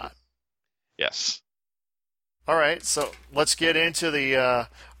 GameCon. Yes. All right, so let's get into the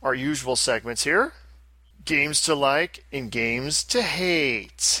our usual segments here. Games to like and games to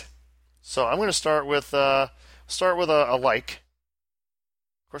hate. So I'm going to start with a like.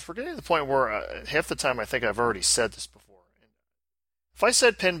 Of course, we're getting to the point where half the time I think I've already said this before. If I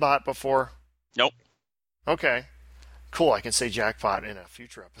said Pinbot before? Nope. Okay. Cool, I can say Jackpot in a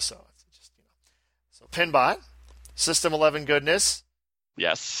future episode. Just, So Pinbot, System 11 goodness.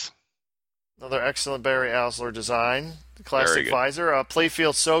 Yes. Another excellent Barry Osler design. The classic visor.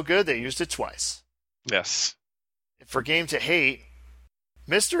 Playfield so good they used it twice. Yes. For game to hate,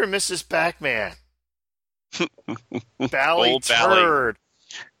 Mr. and Mrs. Pac-Man. Bally Old turd.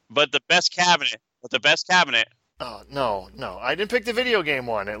 But the best cabinet. Oh, no. I didn't pick the video game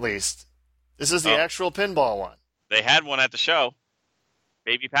one, at least. This is the actual pinball one. They had one at the show.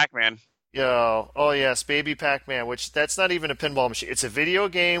 Baby Pac-Man. Oh yes, Baby Pac-Man, which that's not even a pinball machine. It's a video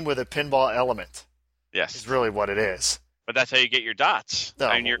game with a pinball element. Yes. Is really what it is. But that's how you get your dots. No,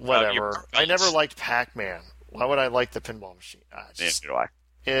 and whatever. I never liked Pac-Man. Why would I like the pinball machine? Neither do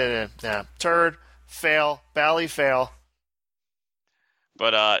I. Turd, fail, Bally fail.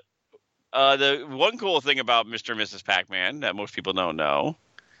 But the one cool thing about Mr. and Mrs. Pac-Man that most people don't know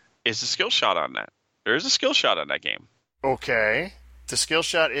is the skill shot on that. There is a skill shot on that game. Okay. The skill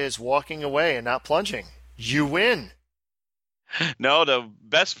shot is walking away and not plunging. You win. No, the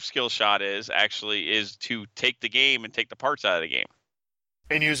best skill shot is to take the game and take the parts out of the game.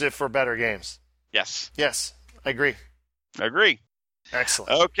 And use it for better games. Yes. Yes, I agree.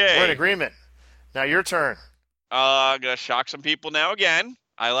 Excellent. Okay. We're in agreement. Now your turn. I'm going to shock some people now again.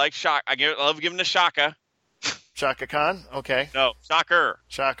 I like shock. I love giving the Shaka. Shaka Khan? Okay. No, Shocker.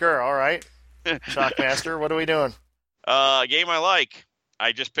 Shocker, all right. Shockmaster, what are we doing? A game I like.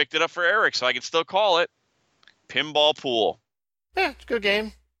 I just picked it up for Eric, so I can still call it Pinball Pool. Yeah, it's a good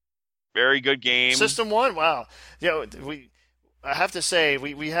game. Very good game. System 1, wow. I have to say,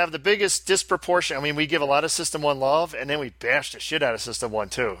 we have the biggest disproportion. I mean, we give a lot of System 1 love, and then we bash the shit out of System 1,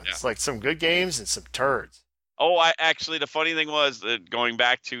 too. Yeah. It's like some good games and some turds. Oh, the funny thing was, going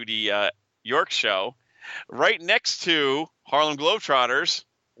back to the York show, right next to Harlem Globetrotters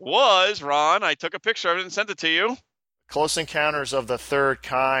was, Ron, I took a picture of it and sent it to you. Close Encounters of the Third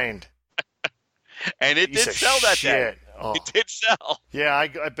Kind. And it did sell that day. Oh. It did sell. Yeah,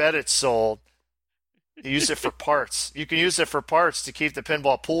 I bet it sold. You use it for parts. You can use it for parts to keep the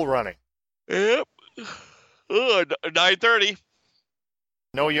pinball pool running. Yep. 9:30.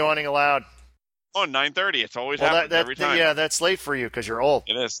 No yawning allowed. Oh, 9:30. It's always happens every time. Yeah, that's late for you because you're old.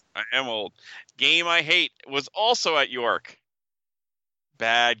 It is. I am old. Game I hate was also at York.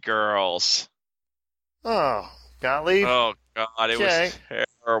 Bad Girls. Oh, Gottlieb? Oh, God. It was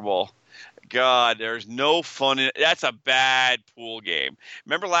terrible. God, there's no fun in it. That's a bad pool game.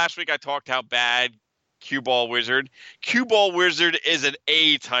 Remember last week I talked how bad Cue Ball Wizard? Cue Ball Wizard is an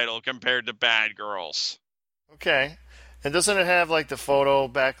A title compared to Bad Girls. Okay. And doesn't it have the photo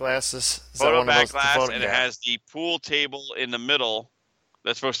back glasses? Photo back glass, and it has the pool table in the middle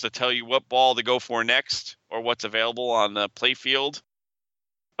that's supposed to tell you what ball to go for next or what's available on the play field.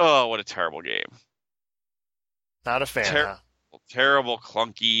 Oh, what a terrible game. Not a fan, Terrible,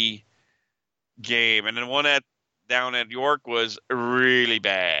 clunky game. And then one down at York was really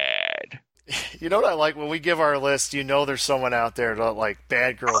bad. You know what I like? When we give our list, there's someone out there that, like,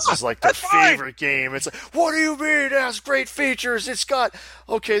 Bad Girls is like their favorite game. It's like, what do you mean it has great features? It's got,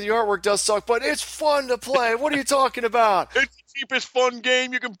 okay, the artwork does suck, but it's fun to play. What are you talking about? It's the cheapest fun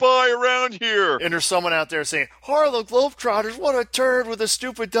game you can buy around here. And there's someone out there saying, Harlem Globetrotters, what a turd with the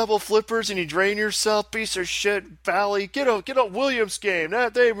stupid double flippers, and you drain yourself, piece of shit, Valley. Get a Williams game.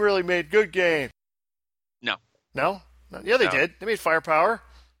 They really made good game. No. No? Yeah, they did. They made Firepower.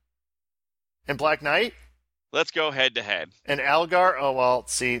 And Black Knight? Let's go head to head. And Algar? Oh, well,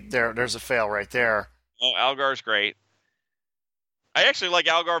 see, there's a fail right there. Oh, Algar's great. I actually like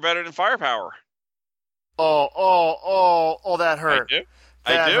Algar better than Firepower. Oh, that hurt.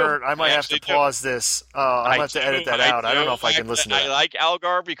 I do. Hurt. I might have to pause this. I'll have to edit that out. I don't know if I can listen to that. I like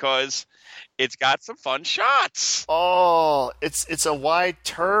Algar because it's got some fun shots. Oh, it's a wide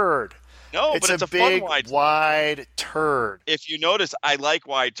turd. No, but it's a big, fun wide turd. If you notice, I like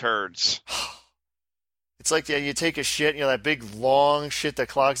wide turds. It's like you take a shit, that big, long shit that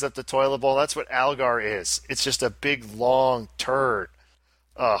clogs up the toilet bowl. That's what Algar is. It's just a big, long turd.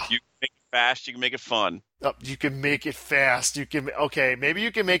 Ugh. You can make it fast. You can make it fun. You can make it fast. Okay, maybe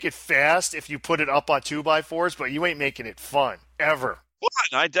you can make it fast if you put it up on 2x4s, but you ain't making it fun, ever.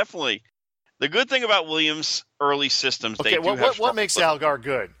 Fun, definitely. The good thing about Williams' early systems, okay, what makes Algar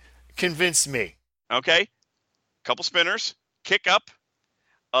good? Convince me. Okay. Couple spinners, kick up,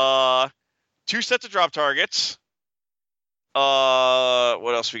 2 sets of drop targets.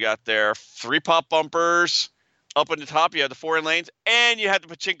 What else we got there? 3 pop bumpers. Up on the top, you have the 4 lanes, and you have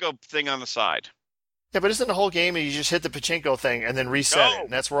the pachinko thing on the side. Yeah, but isn't the whole game and you just hit the pachinko thing and then reset it, and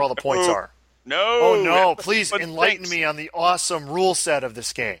that's where all the points are? No. Oh, no. Please enlighten me on the awesome rule set of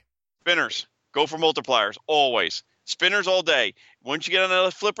this game. Spinners. Go for multipliers, always. Spinners all day. Once you get on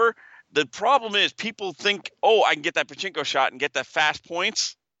another flipper, the problem is people think, I can get that pachinko shot and get that fast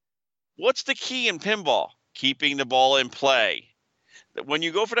points. What's the key in pinball? Keeping the ball in play. When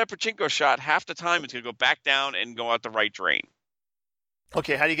you go for that pachinko shot, half the time it's going to go back down and go out the right drain.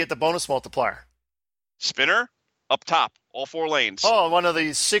 Okay, how do you get the bonus multiplier? Spinner, up top, all 4 lanes. Oh, one of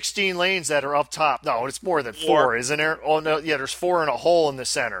the 16 lanes that are up top. No, it's more than 4, isn't there? Oh, no, yeah, there's 4 in a hole in the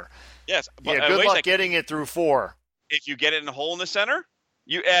center. Yes. But, yeah, good luck getting it through 4. If you get it in a hole in the center,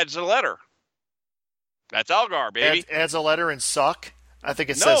 you add a letter. That's Algar, baby. Adds a letter and suck? I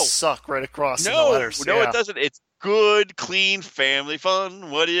think it says suck right across in the letters. No, it doesn't. It's good, clean, family fun.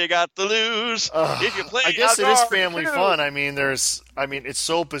 What do you got to lose? If you play I guess Algar, it is family fun. I mean, it's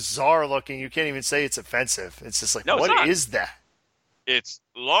so bizarre looking. You can't even say it's offensive. It's just like, what is that? It's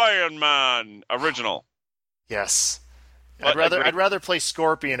Lion Man original. Yes. I'd rather play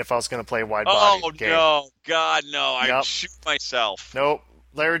Scorpion if I was going to play wide body game. No, God, no! I'd shoot myself. Nope.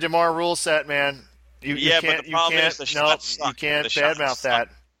 Larry DeMar rule set, man. You can't badmouth that.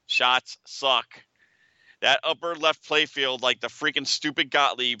 Shots suck. That upper left playfield, like the freaking stupid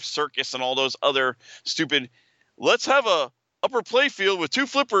Gottlieb, Circus, and all those other stupid. Let's have a upper playfield with 2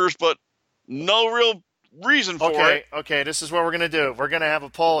 flippers, but no real reason for it. Okay. This is what we're gonna do. We're gonna have a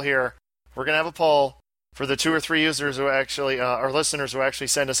poll here. We're gonna have a poll for the 2 or 3 users who actually, our listeners who actually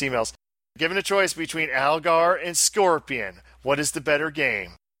send us emails. Given a choice between Algar and Scorpion, what is the better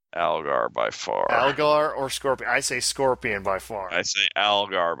game? Algar by far. Algar or Scorpion? I say Scorpion by far. I say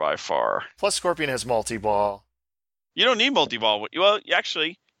Algar by far. Plus, Scorpion has multi-ball. You don't need multi-ball. Well,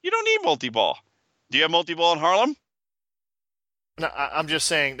 actually, you don't need multi-ball. Do you have multi-ball in Harlem? No, I'm just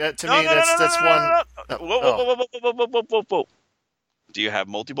saying that to me. That's one. Whoa. Do you have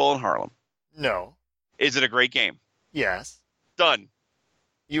multi-ball in Harlem? No. Is it a great game? Yes. Done.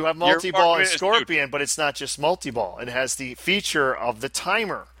 You have multi-ball in Scorpion, but it's not just multi-ball. It has the feature of the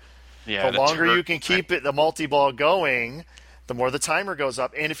timer. Yeah, the longer you can keep the multi-ball going, the more the timer goes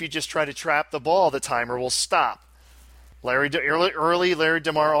up. And if you just try to trap the ball, the timer will stop. Early Larry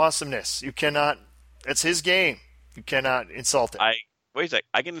DeMar awesomeness. You cannot. It's his game. You cannot insult it. Wait a sec.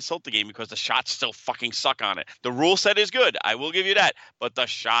 I can insult the game because the shots still fucking suck on it. The rule set is good. I will give you that. But the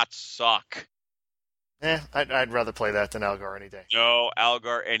shots suck. I'd rather play that than Algar any day. No,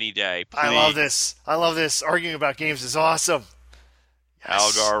 Algar any day. Please. I love this. Arguing about games is awesome.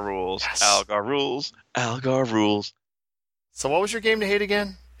 Yes. Algar rules. Yes. Algar rules. Algar rules. So what was your game to hate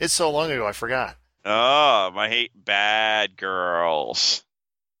again? It's so long ago, I forgot. Oh, I hate bad girls.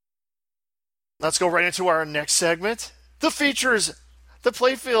 Let's go right into our next segment. The features. The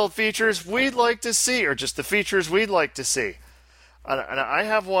playfield features we'd like to see, or just the features we'd like to see. And I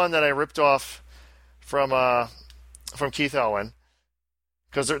have one that I ripped off from Keith Elwin,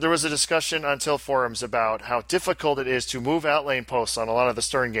 because there was a discussion on Tilt forums about how difficult it is to move outlane posts on a lot of the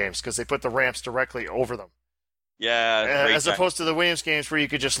Stern games because they put the ramps directly over them. Yeah. As opposed to the Williams games where you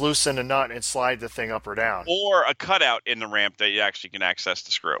could just loosen a nut and slide the thing up or down. Or a cutout in the ramp that you actually can access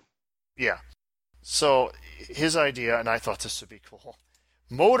the screw. Yeah. So his idea, and I thought this would be cool,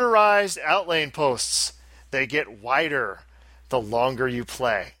 motorized outlane posts. They get wider the longer you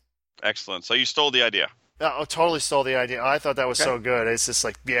play. Excellent. So you stole the idea. Oh, totally stole the idea. I thought that was so good. It's just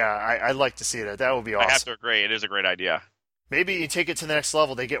like, yeah, I'd like to see that. That would be awesome. I have to agree. It is a great idea. Maybe you take it to the next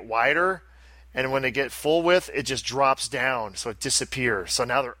level. They get wider, and when they get full width, it just drops down, so it disappears. So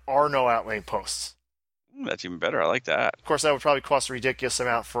now there are no outlane posts. That's even better. I like that. Of course, that would probably cost a ridiculous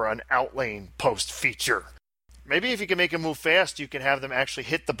amount for an outlane post feature. Maybe if you can make them move fast, you can have them actually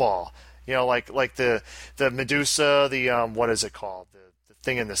hit the ball. You know, like the Medusa, the what is it called? The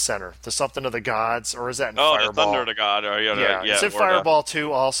thing in the center, the something of the gods, or is that in Fireball? The Thunder of the God. Yeah, it's in Fireball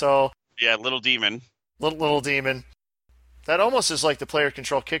too, also. Yeah, Little Demon. Little Demon. That almost is like the player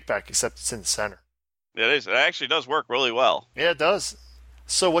control kickback, except it's in the center. It is. It actually does work really well. Yeah, it does.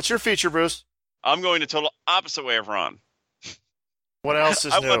 So, what's your feature, Bruce? I'm going the total opposite way of Ron. What else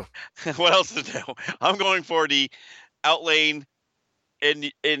is new? What else is new? I'm going for the outlane.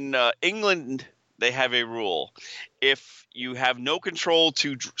 In England, they have a rule. If you have no control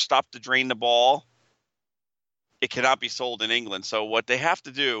to stop the drain the ball, it cannot be sold in England. So what they have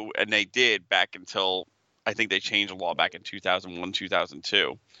to do, and they did back until I think they changed the law back in 2001,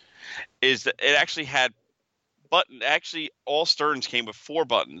 2002, is that it actually had button. Actually, all Sterns came with 4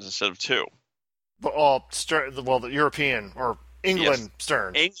 buttons instead of 2. All the European or England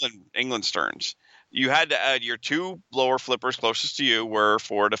Sterns. England Sterns. You had to add your 2 blower flippers closest to you were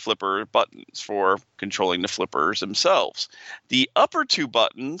for the flipper buttons for controlling the flippers themselves. The upper 2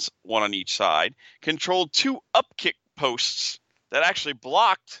 buttons, one on each side, controlled 2 up kick posts that actually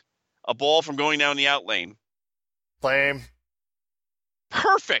blocked a ball from going down the out lane. Lame.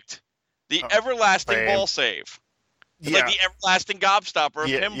 Perfect. Everlasting ball save. It's like the everlasting gobstopper of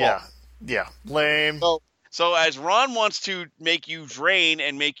pinball. Yeah. Lame. So as Ron wants to make you drain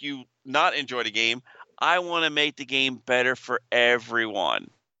and make you not enjoy the game, I want to make the game better for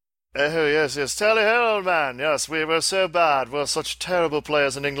everyone. Oh, yes. Tally ho, man. Yes, we were so bad. We're such terrible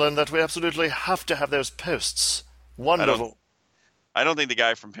players in England that we absolutely have to have those posts. Wonderful. I don't think the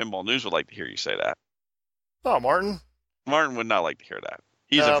guy from Pinball News would like to hear you say that. Oh, Martin? Martin would not like to hear that.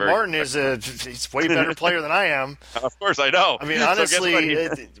 Martin is he's way better player than I am. Of course, I know. I mean, honestly,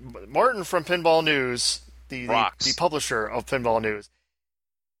 Martin from Pinball News, the publisher of Pinball News,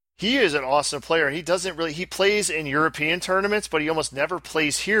 he is an awesome player. He plays in European tournaments, but he almost never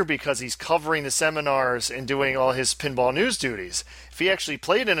plays here because he's covering the seminars and doing all his Pinball News duties. If he actually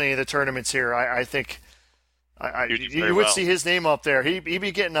played in any of the tournaments here, I think you would see his name up there. He'd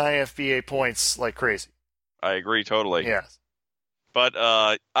be getting IFBA points like crazy. I agree totally. Yeah. But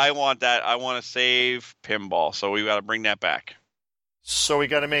I want that. I want to save Pinball, so we got to bring that back. So we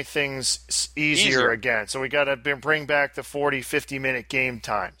got to make things easier again. So we got to bring back the 40, 50-minute game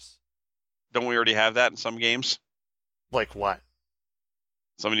times. Don't we already have that in some games? Like what?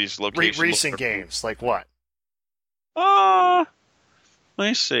 Some of these locations. Recent games, like what? Let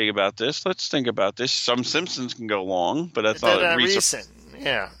me see about this. Let's think about this. Some Simpsons can go long, but that's not recent.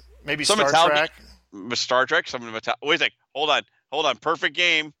 Yeah, maybe some Star Trek. Star Trek. Some of them. Wait a sec. Hold on. Perfect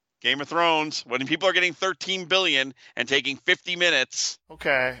game. Game of Thrones, when people are getting 13 billion and taking 50 minutes.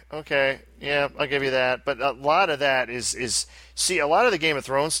 Okay. Yeah, I'll give you that. But a lot of that is a lot of the Game of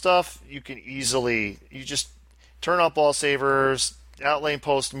Thrones stuff, you just turn off ball savers, outlane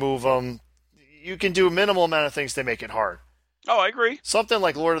post, move them. You can do a minimal amount of things to make it hard. Oh, I agree. Something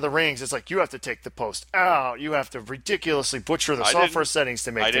like Lord of the Rings, it's like you have to take the post out. You have to ridiculously butcher the software settings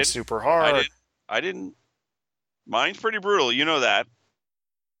to make things super hard. I didn't. Mine's pretty brutal. You know that.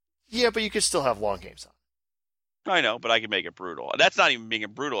 Yeah, but you could still have long games on. I know, but I can make it brutal. That's not even being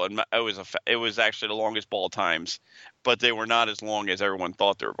brutal. It was actually the longest ball times, but they were not as long as everyone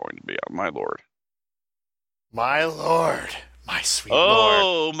thought they were going to be. My lord. My lord. My sweet lord.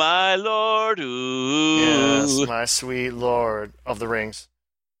 Oh, my lord. Ooh. Yes, my sweet lord of the rings.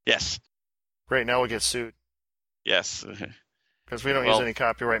 Yes. Great, now we'll get sued. Yes. Because we don't use any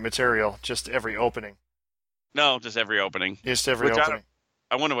copyright material, just every opening. No, just every opening. Just every opening.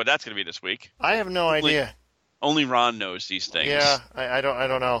 I wonder what that's going to be this week. I have no idea. Only Ron knows these things. Yeah, I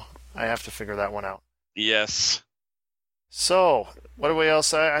don't know. I have to figure that one out. Yes. So, what do we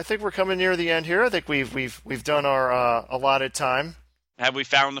else? I think we're coming near the end here. I think we've done our allotted time. Have we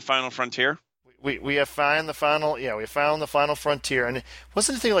found the final frontier? we have found the final. Yeah, we found the final frontier, and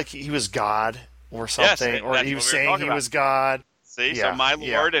wasn't the thing like he was God or something, Yes, or he was saying he was God. See, Yeah, so my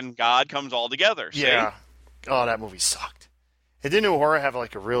Lord and God comes all together. See? Yeah. Oh, that movie sucked. And didn't Uhura have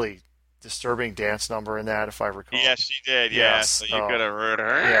like a really disturbing dance number in that, if I recall? Yes, she did. Yes. So you could have heard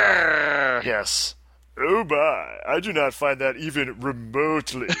her. Yeah. Yes. Oh my! I do not find that even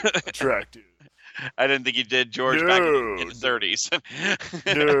remotely attractive. I didn't think you did, George, back in the 30s.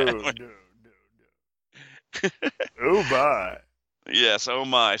 No. Oh my! Yes, oh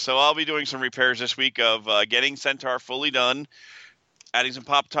my. So I'll be doing some repairs this week of getting Centaur fully done, adding some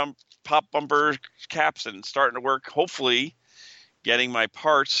pop bumper caps, and starting to work, hopefully, getting my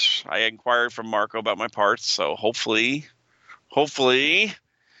parts. I inquired from Marco about my parts, so hopefully,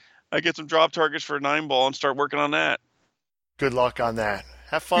 I get some drop targets for a 9-ball and start working on that. Good luck on that.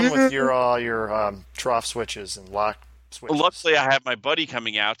 Have fun with your trough switches and lock switches. Luckily, I have my buddy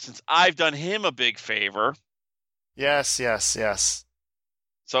coming out since I've done him a big favor. Yes.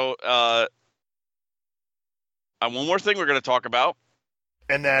 So, one more thing we're going to talk about.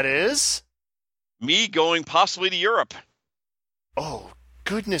 And that is? Me going possibly to Europe. Oh,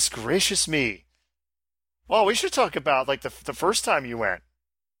 goodness gracious me. Well, we should talk about, like, the first time you went.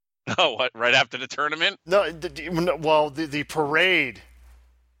 Oh, what? Right after the tournament? No, the parade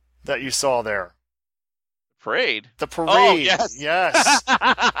that you saw there. Parade? The parade. Oh, yes. Yes.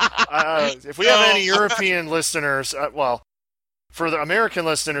 If we have any European listeners, for the American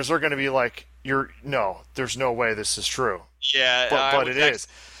listeners, they're going to be like, there's no way this is true. Yeah. But it is.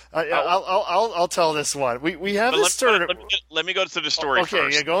 I'll tell this one. We have this tournament. Let me go to the story first.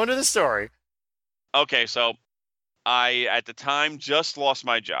 Okay, yeah, go into the story. Okay, so I, at the time, just lost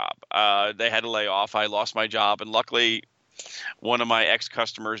my job. They had a layoff. I lost my job, and luckily, one of my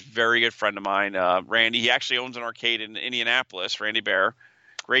ex-customers, very good friend of mine, Randy, he actually owns an arcade in Indianapolis, Randy Bear,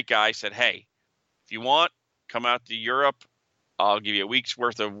 great guy, said, hey, if you want, come out to Europe. I'll give you a week's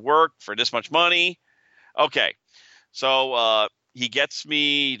worth of work for this much money. Okay, so he gets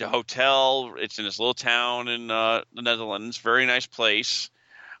me the hotel. It's in this little town in the Netherlands, very nice place.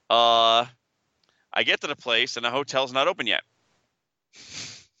 I get to the place, and the hotel's not open yet.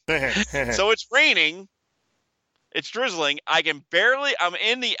 So it's raining. It's drizzling. I'm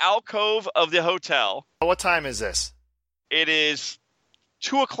in the alcove of the hotel. What time is this? It is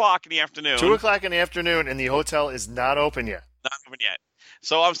 2 o'clock in the afternoon. 2 o'clock in the afternoon, and the hotel is not open yet. Not open yet.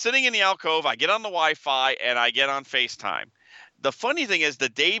 So I'm sitting in the alcove. I get on the Wi-Fi, and I get on FaceTime. The funny thing is, the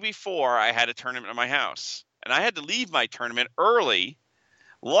day before, I had a tournament at my house, and I had to leave my tournament early.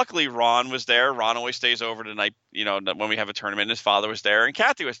 Luckily, Ron was there. Ron always stays over tonight, when we have a tournament. And his father was there, and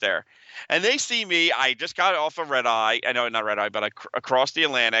Kathy was there. And they see me. I just got off a red eye. I know, not red eye, but across the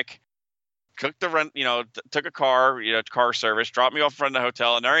Atlantic. Took took a car, car service, dropped me off in front of the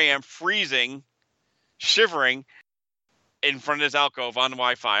hotel, and there I am, freezing, shivering, in front of this alcove on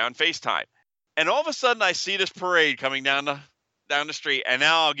Wi-Fi, on FaceTime. And all of a sudden, I see this parade coming down the street. And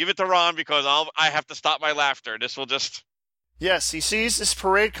now I'll give it to Ron because I have to stop my laughter. This will just... Yes, he sees this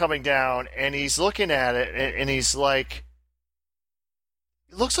parade coming down, and he's looking at it, and he's like,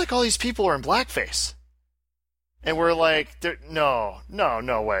 it looks like all these people are in blackface. And we're like, no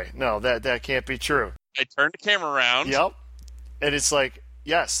way. No, that can't be true. I turned the camera around. Yep. And it's like,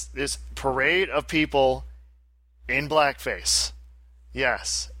 yes, this parade of people in blackface.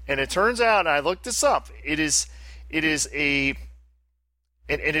 Yes. And it turns out, and I looked this up, it is a...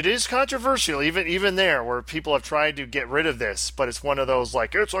 And it is controversial, even there, where people have tried to get rid of this. But it's one of those,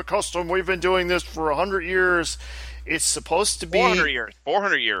 like, it's a custom. We've been doing this for 100 years. It's supposed to be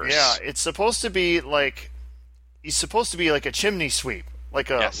 400 years. Yeah, it's supposed to be like he's supposed to be like a chimney sweep,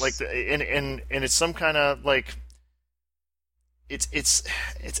 and it's some kind of like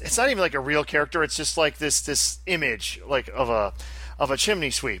it's not even like a real character. It's just like this image like of a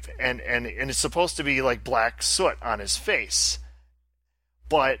chimney sweep, and it's supposed to be like black soot on his face.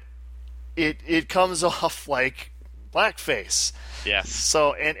 But it comes off like blackface. Yes.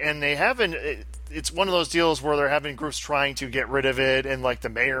 So and they haven't. It's one of those deals where they're having groups trying to get rid of it, and like the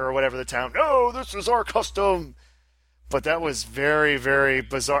mayor or whatever the town. No, this is our custom. But that was very, very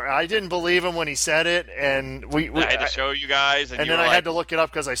bizarre. I didn't believe him when he said it, and we I had to show you guys, and then I had to look it up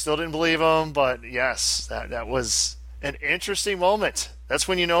because I still didn't believe him. But yes, that was an interesting moment. That's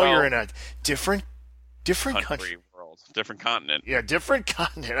when you're in a different country. Different continent. Yeah, different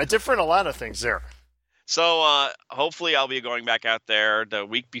continent. A lot of things there. So hopefully I'll be going back out there the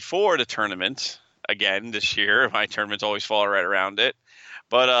week before the tournament again this year. My tournaments always fall right around it.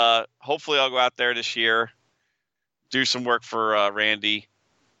 But hopefully I'll go out there this year, do some work for Randy.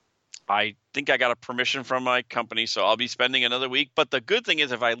 I think I got a permission from my company, so I'll be spending another week. But the good thing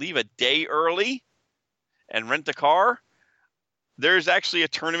is if I leave a day early and rent the car, there's actually a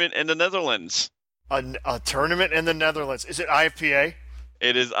tournament in the Netherlands. A tournament in the Netherlands. Is it IFPA?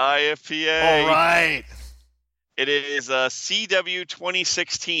 It is IFPA. All right. It is CW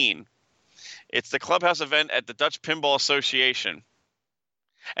 2016. It's the clubhouse event at the Dutch Pinball Association.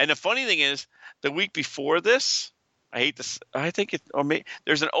 And the funny thing is, the week before this, I hate this. I think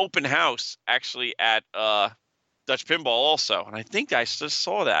there's an open house actually at Dutch Pinball also, and I think I just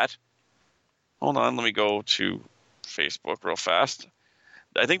saw that. Hold on, let me go to Facebook real fast.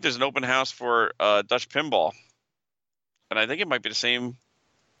 I think there's an open house for Dutch Pinball, and I think it might be the same.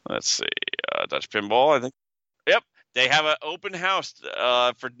 Let's see, Dutch Pinball. I think. Yep, they have an open house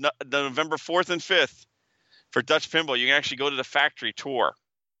for November 4th and 5th for Dutch Pinball. You can actually go to the factory tour.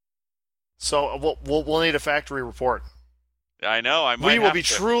 So we'll need a factory report. I know. We will be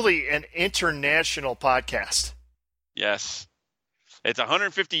truly an international podcast. Yes. It's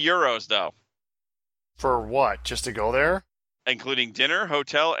 150 euros, though. For what? Just to go there? Including dinner,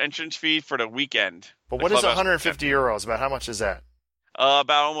 hotel, entrance fee for the weekend. But what is 150 euros? About how much is that?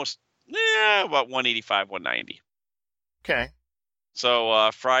 About 185, 190. Okay.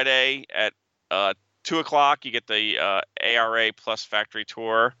 So Friday at 2 o'clock, you get the ARA plus factory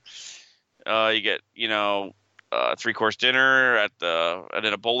tour. You get, 3-course dinner and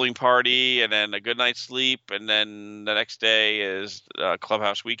then a bowling party, and then a good night's sleep, and then the next day is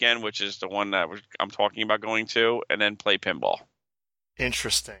Clubhouse Weekend, which is the one that I'm talking about going to, and then play pinball.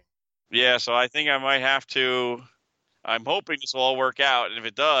 Interesting. Yeah, so I think I might have to. I'm hoping this will all work out, and if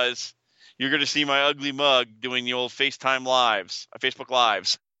it does, you're going to see my ugly mug doing the old Facebook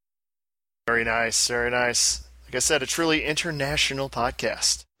Lives. Very nice, very nice. Like I said, a truly international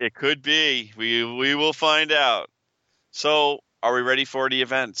podcast. It could be. We will find out. So, are we ready for the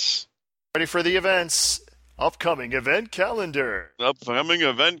events? Ready for the events. Upcoming event calendar. Upcoming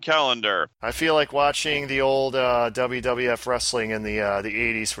event calendar. I feel like watching the old WWF wrestling in the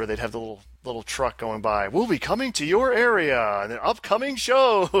 80s where they'd have the little truck going by. We'll be coming to your area. And then upcoming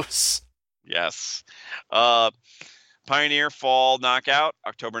shows. Yes. Pioneer Fall Knockout,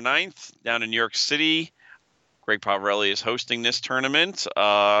 October 9th, down in New York City. Greg Pavarelli is hosting this tournament.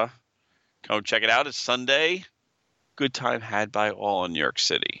 Come check it out. It's Sunday. Good time had by all in New York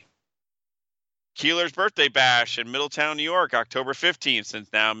City. Keeler's Birthday Bash in Middletown, New York, October 15th. Since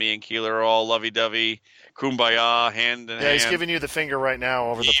now me and Keeler are all lovey-dovey, kumbaya, hand in hand. Yeah, he's giving you the finger right now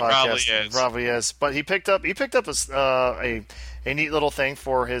over the podcast. He probably is. But he picked up a neat little thing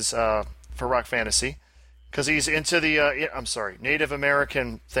for his for Rock Fantasy because he's into the Native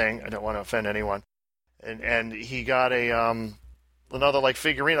American thing. I don't want to offend anyone. And he got another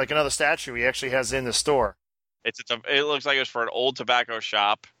figurine, another statue he actually has in the store. It looks like it was for an old tobacco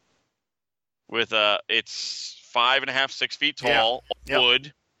shop. With it's 5.5, 6 feet tall,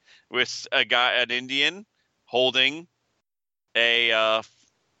 wood, with an Indian holding a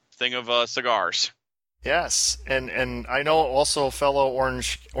thing of cigars. Yes, and I know also fellow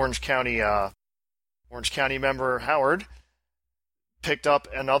Orange County member Howard picked up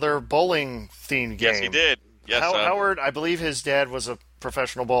another bowling themed game. Yes, he did. Yes, Howard, I believe his dad was a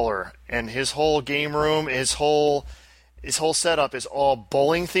professional bowler, and his whole game room, his whole setup is all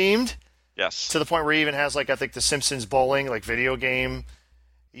bowling themed. Yes. To the point where he even has I think the Simpsons bowling video game.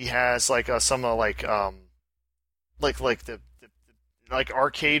 He has some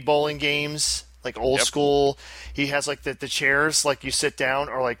arcade bowling games, old school. He has the chairs you sit down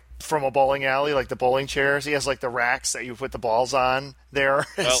or from a bowling alley, the bowling chairs. He has the racks that you put the balls on there.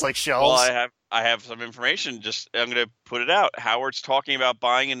 It's shelves. Well, I have some information. I'm going to put it out. Howard's talking about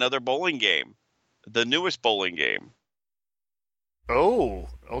buying another bowling game, the newest bowling game. Oh,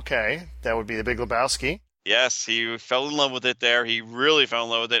 okay. That would be the Big Lebowski. Yes, he fell in love with it there. He really fell in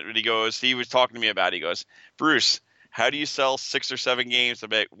love with it. And he was talking to me about it. He goes, Bruce, how do you sell 6 or 7 games to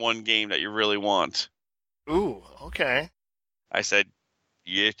make one game that you really want? Ooh, okay. I said,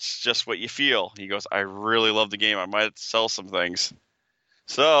 it's just what you feel. He goes, I really love the game. I might sell some things.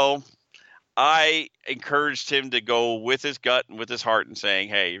 So I encouraged him to go with his gut and with his heart and saying,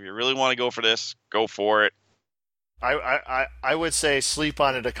 hey, if you really want to go for this, go for it. I would say sleep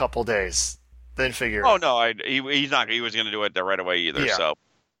on it a couple days, then figure. Oh no, he's not. He was going to do it right away either. Yeah. So,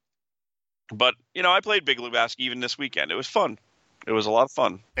 but I played Big Lebowski even this weekend. It was fun. It was a lot of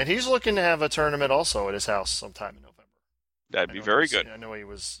fun. And he's looking to have a tournament also at his house sometime in November. That'd be very good. I know he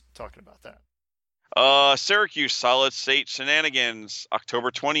was talking about that. Syracuse Solid State Shenanigans,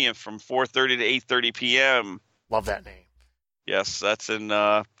 October 20th from 4:30 to 8:30 p.m. Love that name. Yes, that's in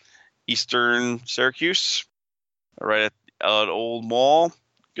Eastern Syracuse. Right at an old mall.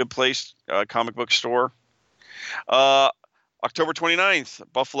 good place, comic book store. October 29th,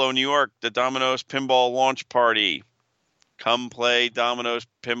 Buffalo, New York, the Domino's Pinball Launch Party. Come play Domino's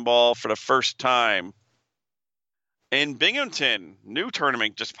Pinball for the first time. In Binghamton, new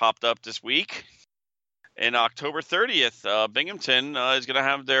tournament just popped up this week. And October 30th, Binghamton is going to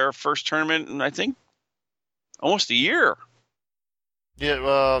have their first tournament in, I think, almost a year.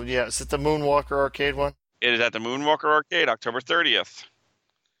 Yeah, is it the Moonwalker Arcade one? It is at the Moonwalker Arcade, October 30th.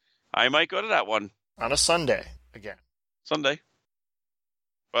 I might go to that one. On a Sunday, again. Sunday.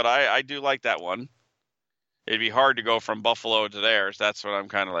 But I do like that one. It'd be hard to go from Buffalo to theirs. That's what I'm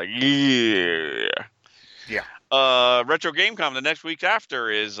kind of like, yeah. Yeah. Retro GameCom, the next week after,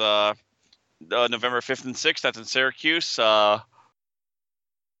 is November 5th and 6th. That's in Syracuse.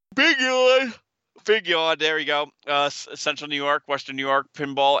 Big yawn, there you go. Central New York, Western New York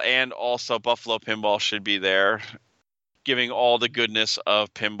Pinball, and also Buffalo Pinball should be there, giving all the goodness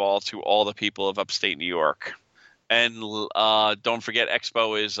of pinball to all the people of upstate New York. And don't forget,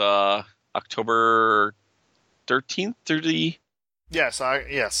 Expo is October 13th through the... Yes.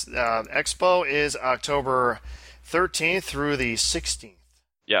 Expo is October 13th through the 16th.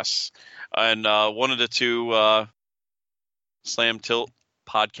 Yes. And one of the two Slam Tilt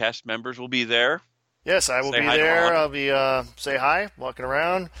podcast members will be there. Yes, I will be there. I'll be say hi, walking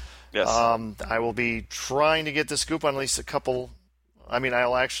around. Yes. I will be trying to get the scoop on at least a couple. I mean,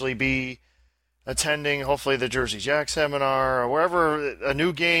 I'll actually be attending, hopefully, the Jersey Jack seminar or wherever a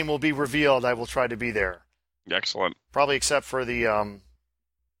new game will be revealed. I will try to be there. Excellent. Probably except for the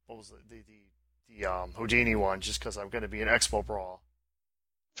what was the Houdini one, just because I'm going to be in Expo Brawl.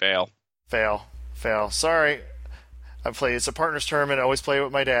 Fail. Sorry. It's a partners tournament. I always play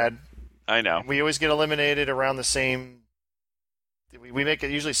with my dad. I know. We always get eliminated around the same. We make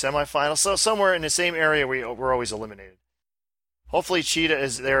it usually semifinals, so somewhere in the same area we're always eliminated. Hopefully, Cheetah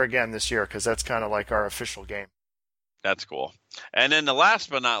is there again this year because that's kind of like our official game. That's cool. And then the last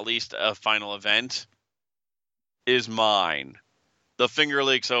but not least final event is mine. The Finger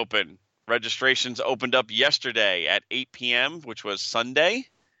Lakes Open. Registrations opened up yesterday at 8 p.m., which was Sunday.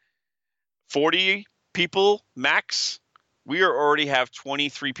 40 people max. We already have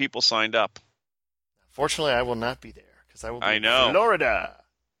 23 people signed up. Fortunately, I will not be there because I will be in know. Florida.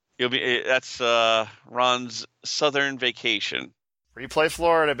 That's Ron's southern vacation. Free play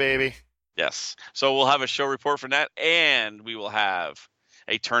Florida, baby. Yes. So we'll have a show report from that, and we will have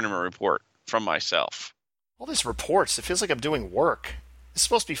a tournament report from myself. All these reports, it feels like I'm doing work. It's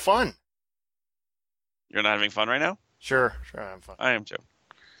supposed to be fun. You're not having fun right now? Sure, I'm having fun. I am too.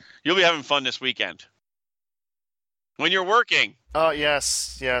 You'll be having fun this weekend. When you're working. Oh,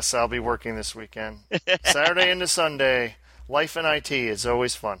 yes, I'll be working this weekend. Saturday into Sunday. Life in IT is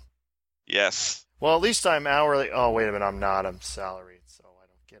always fun. Yes. Well, at least I'm hourly. Oh, wait a minute, I'm not. I'm salaried, so I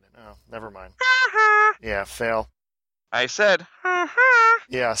don't get it. Oh, never mind. Yeah, fail. I said.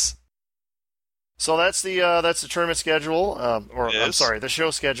 Yes. So that's the tournament schedule, I'm sorry, the show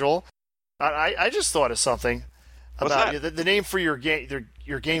schedule. I just thought of something about the name for your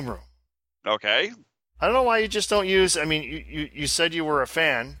game room. Okay. I don't know why you just don't use. I mean, you said you were a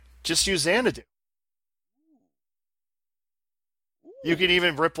fan. Just use Xanadu. You could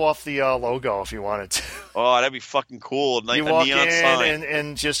even rip off the logo if you wanted to. Oh, that'd be fucking cool. You walk in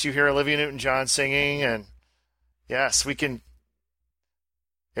and just you hear Olivia Newton-John singing, and yes, we can.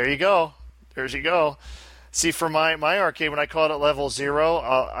 There you go. See, for my arcade, when I called it Level 0,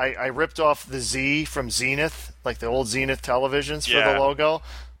 I ripped off the Z from Zenith, like the old Zenith televisions for the logo.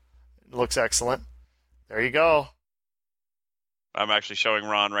 It looks excellent. There you go. I'm actually showing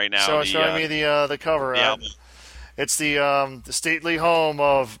Ron right now. Showing me the cover. The album. It's the stately home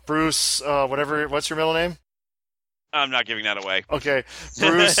of Bruce. What's your middle name? I'm not giving that away. Okay,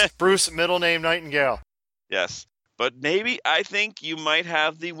 Bruce, middle name Nightingale. Yes, but I think you might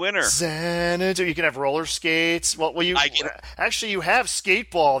have the winner. Xanadu. You can have roller skates. Well, you actually you have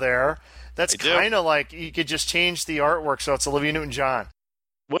skateball there. That's kind of like you could just change the artwork so it's Olivia Newton-John.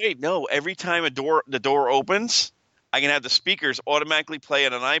 Wait, no. Every time the door opens, I can have the speakers automatically play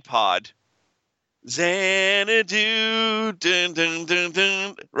on an iPod. Xanadu, dun, dun, dun,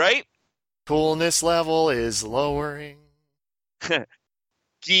 dun, right? Coolness level is lowering.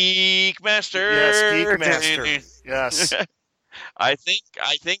 Geek Master. Yes, Geek Master. Yes. I think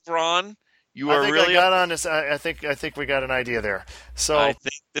Ron, I got on this. I think we got an idea there. So I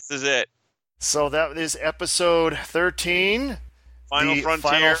think this is it. So that is episode 13. Final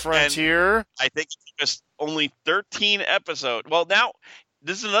Frontier. And I think it's just only 13 episodes. Well, now,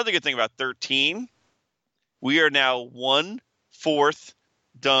 this is another good thing about 13. We are now 1/4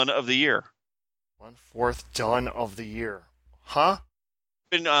 done of the year. 1/4 done of the year. Huh?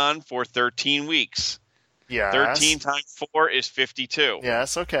 been on for 13 weeks. Yes. 13 times 4 is 52.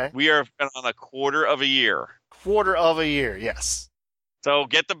 Yes, okay. We are on a quarter of a year. Quarter of a year, yes. So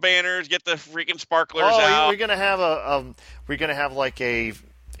get the banners, get the freaking sparklers Oh, out. we're gonna have like a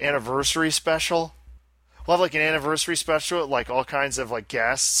anniversary special. We'll have like an anniversary special, like all kinds of like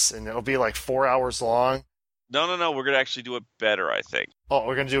guests, and it'll be like 4 hours long. No. We're going to actually do it better, I think. Oh,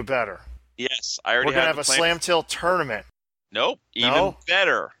 we're gonna do it better. Yes, I already We're gonna have the a plan. Slam Tilt tournament. Nope, even No?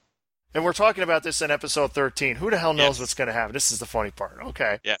 better. And we're talking about this in episode 13. Who the hell knows Yes. what's going to happen? This is the funny part.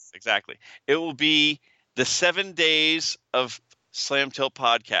 Okay. Yes, exactly. It will be the 7 days of Slam Tilt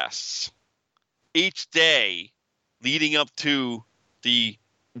podcasts. Each day leading up to the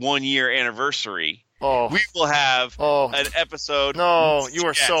 1 year anniversary, Oh, we will have an episode. no, you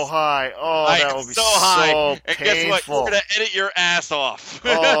are so Yes. high. Oh, I that am will be so high. so And painful. guess what? We're going to edit your ass off.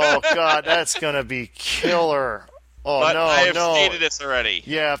 Oh, God, that's going to be killer. Oh, But no, I have no. stated this already.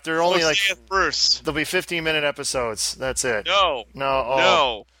 Yeah, if they're So only like, saith Bruce. there'll be 15-minute episodes. That's it. No. No. Oh,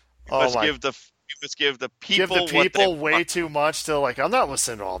 No. You Oh, must my. give the Give people the what people they way want. too much to, like, I'm not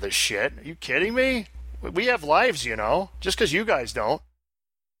listening to all this shit. Are you kidding me? We have lives, you know, just because you guys don't.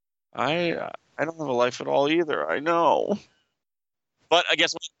 I don't have a life at all either. I know. But I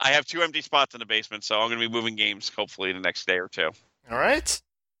guess I have 2 empty spots in the basement, so I'm going to be moving games hopefully the next day or 2. All right?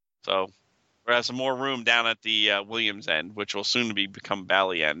 So we'll have some more room down at the Williams end, which will soon become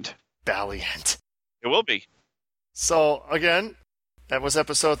Bally end. Valiant. It will be. So, again, that was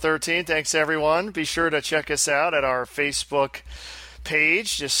episode 13. Thanks, everyone. Be sure to check us out at our Facebook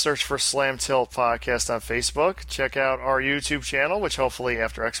page. Just search for Slam Tilt Podcast on Facebook. Check out our YouTube channel, which hopefully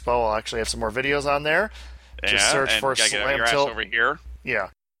after Expo I'll actually have some more videos on there. Just search for you gotta get Slam your ass Tilt. over here. Yeah.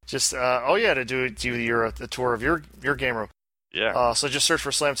 Just, to do the tour of your game room. Yeah. So just search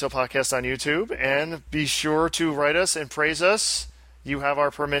for Slam Tilt Podcast on YouTube, and be sure to write us and praise us. You have our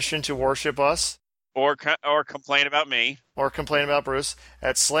permission to worship us. Or complain about me. Or complain about Bruce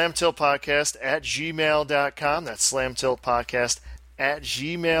at slamtiltpodcast@gmail.com. That's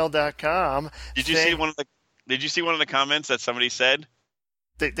slamtiltpodcast@gmail.com. Did you see one of the comments that somebody said?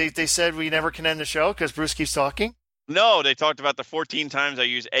 They said we never can end the show because Bruce keeps talking? No, they talked about the 14 times I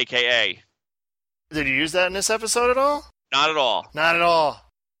use AKA. Did you use that in this episode at all? Not at all. Not at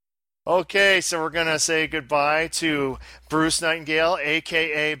all. Okay, so we're going to say goodbye to Bruce Nightingale,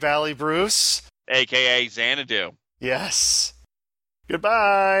 a.k.a. Bally Bruce. AKA Xanadu. Yes.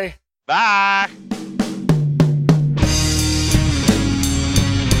 Goodbye. Bye.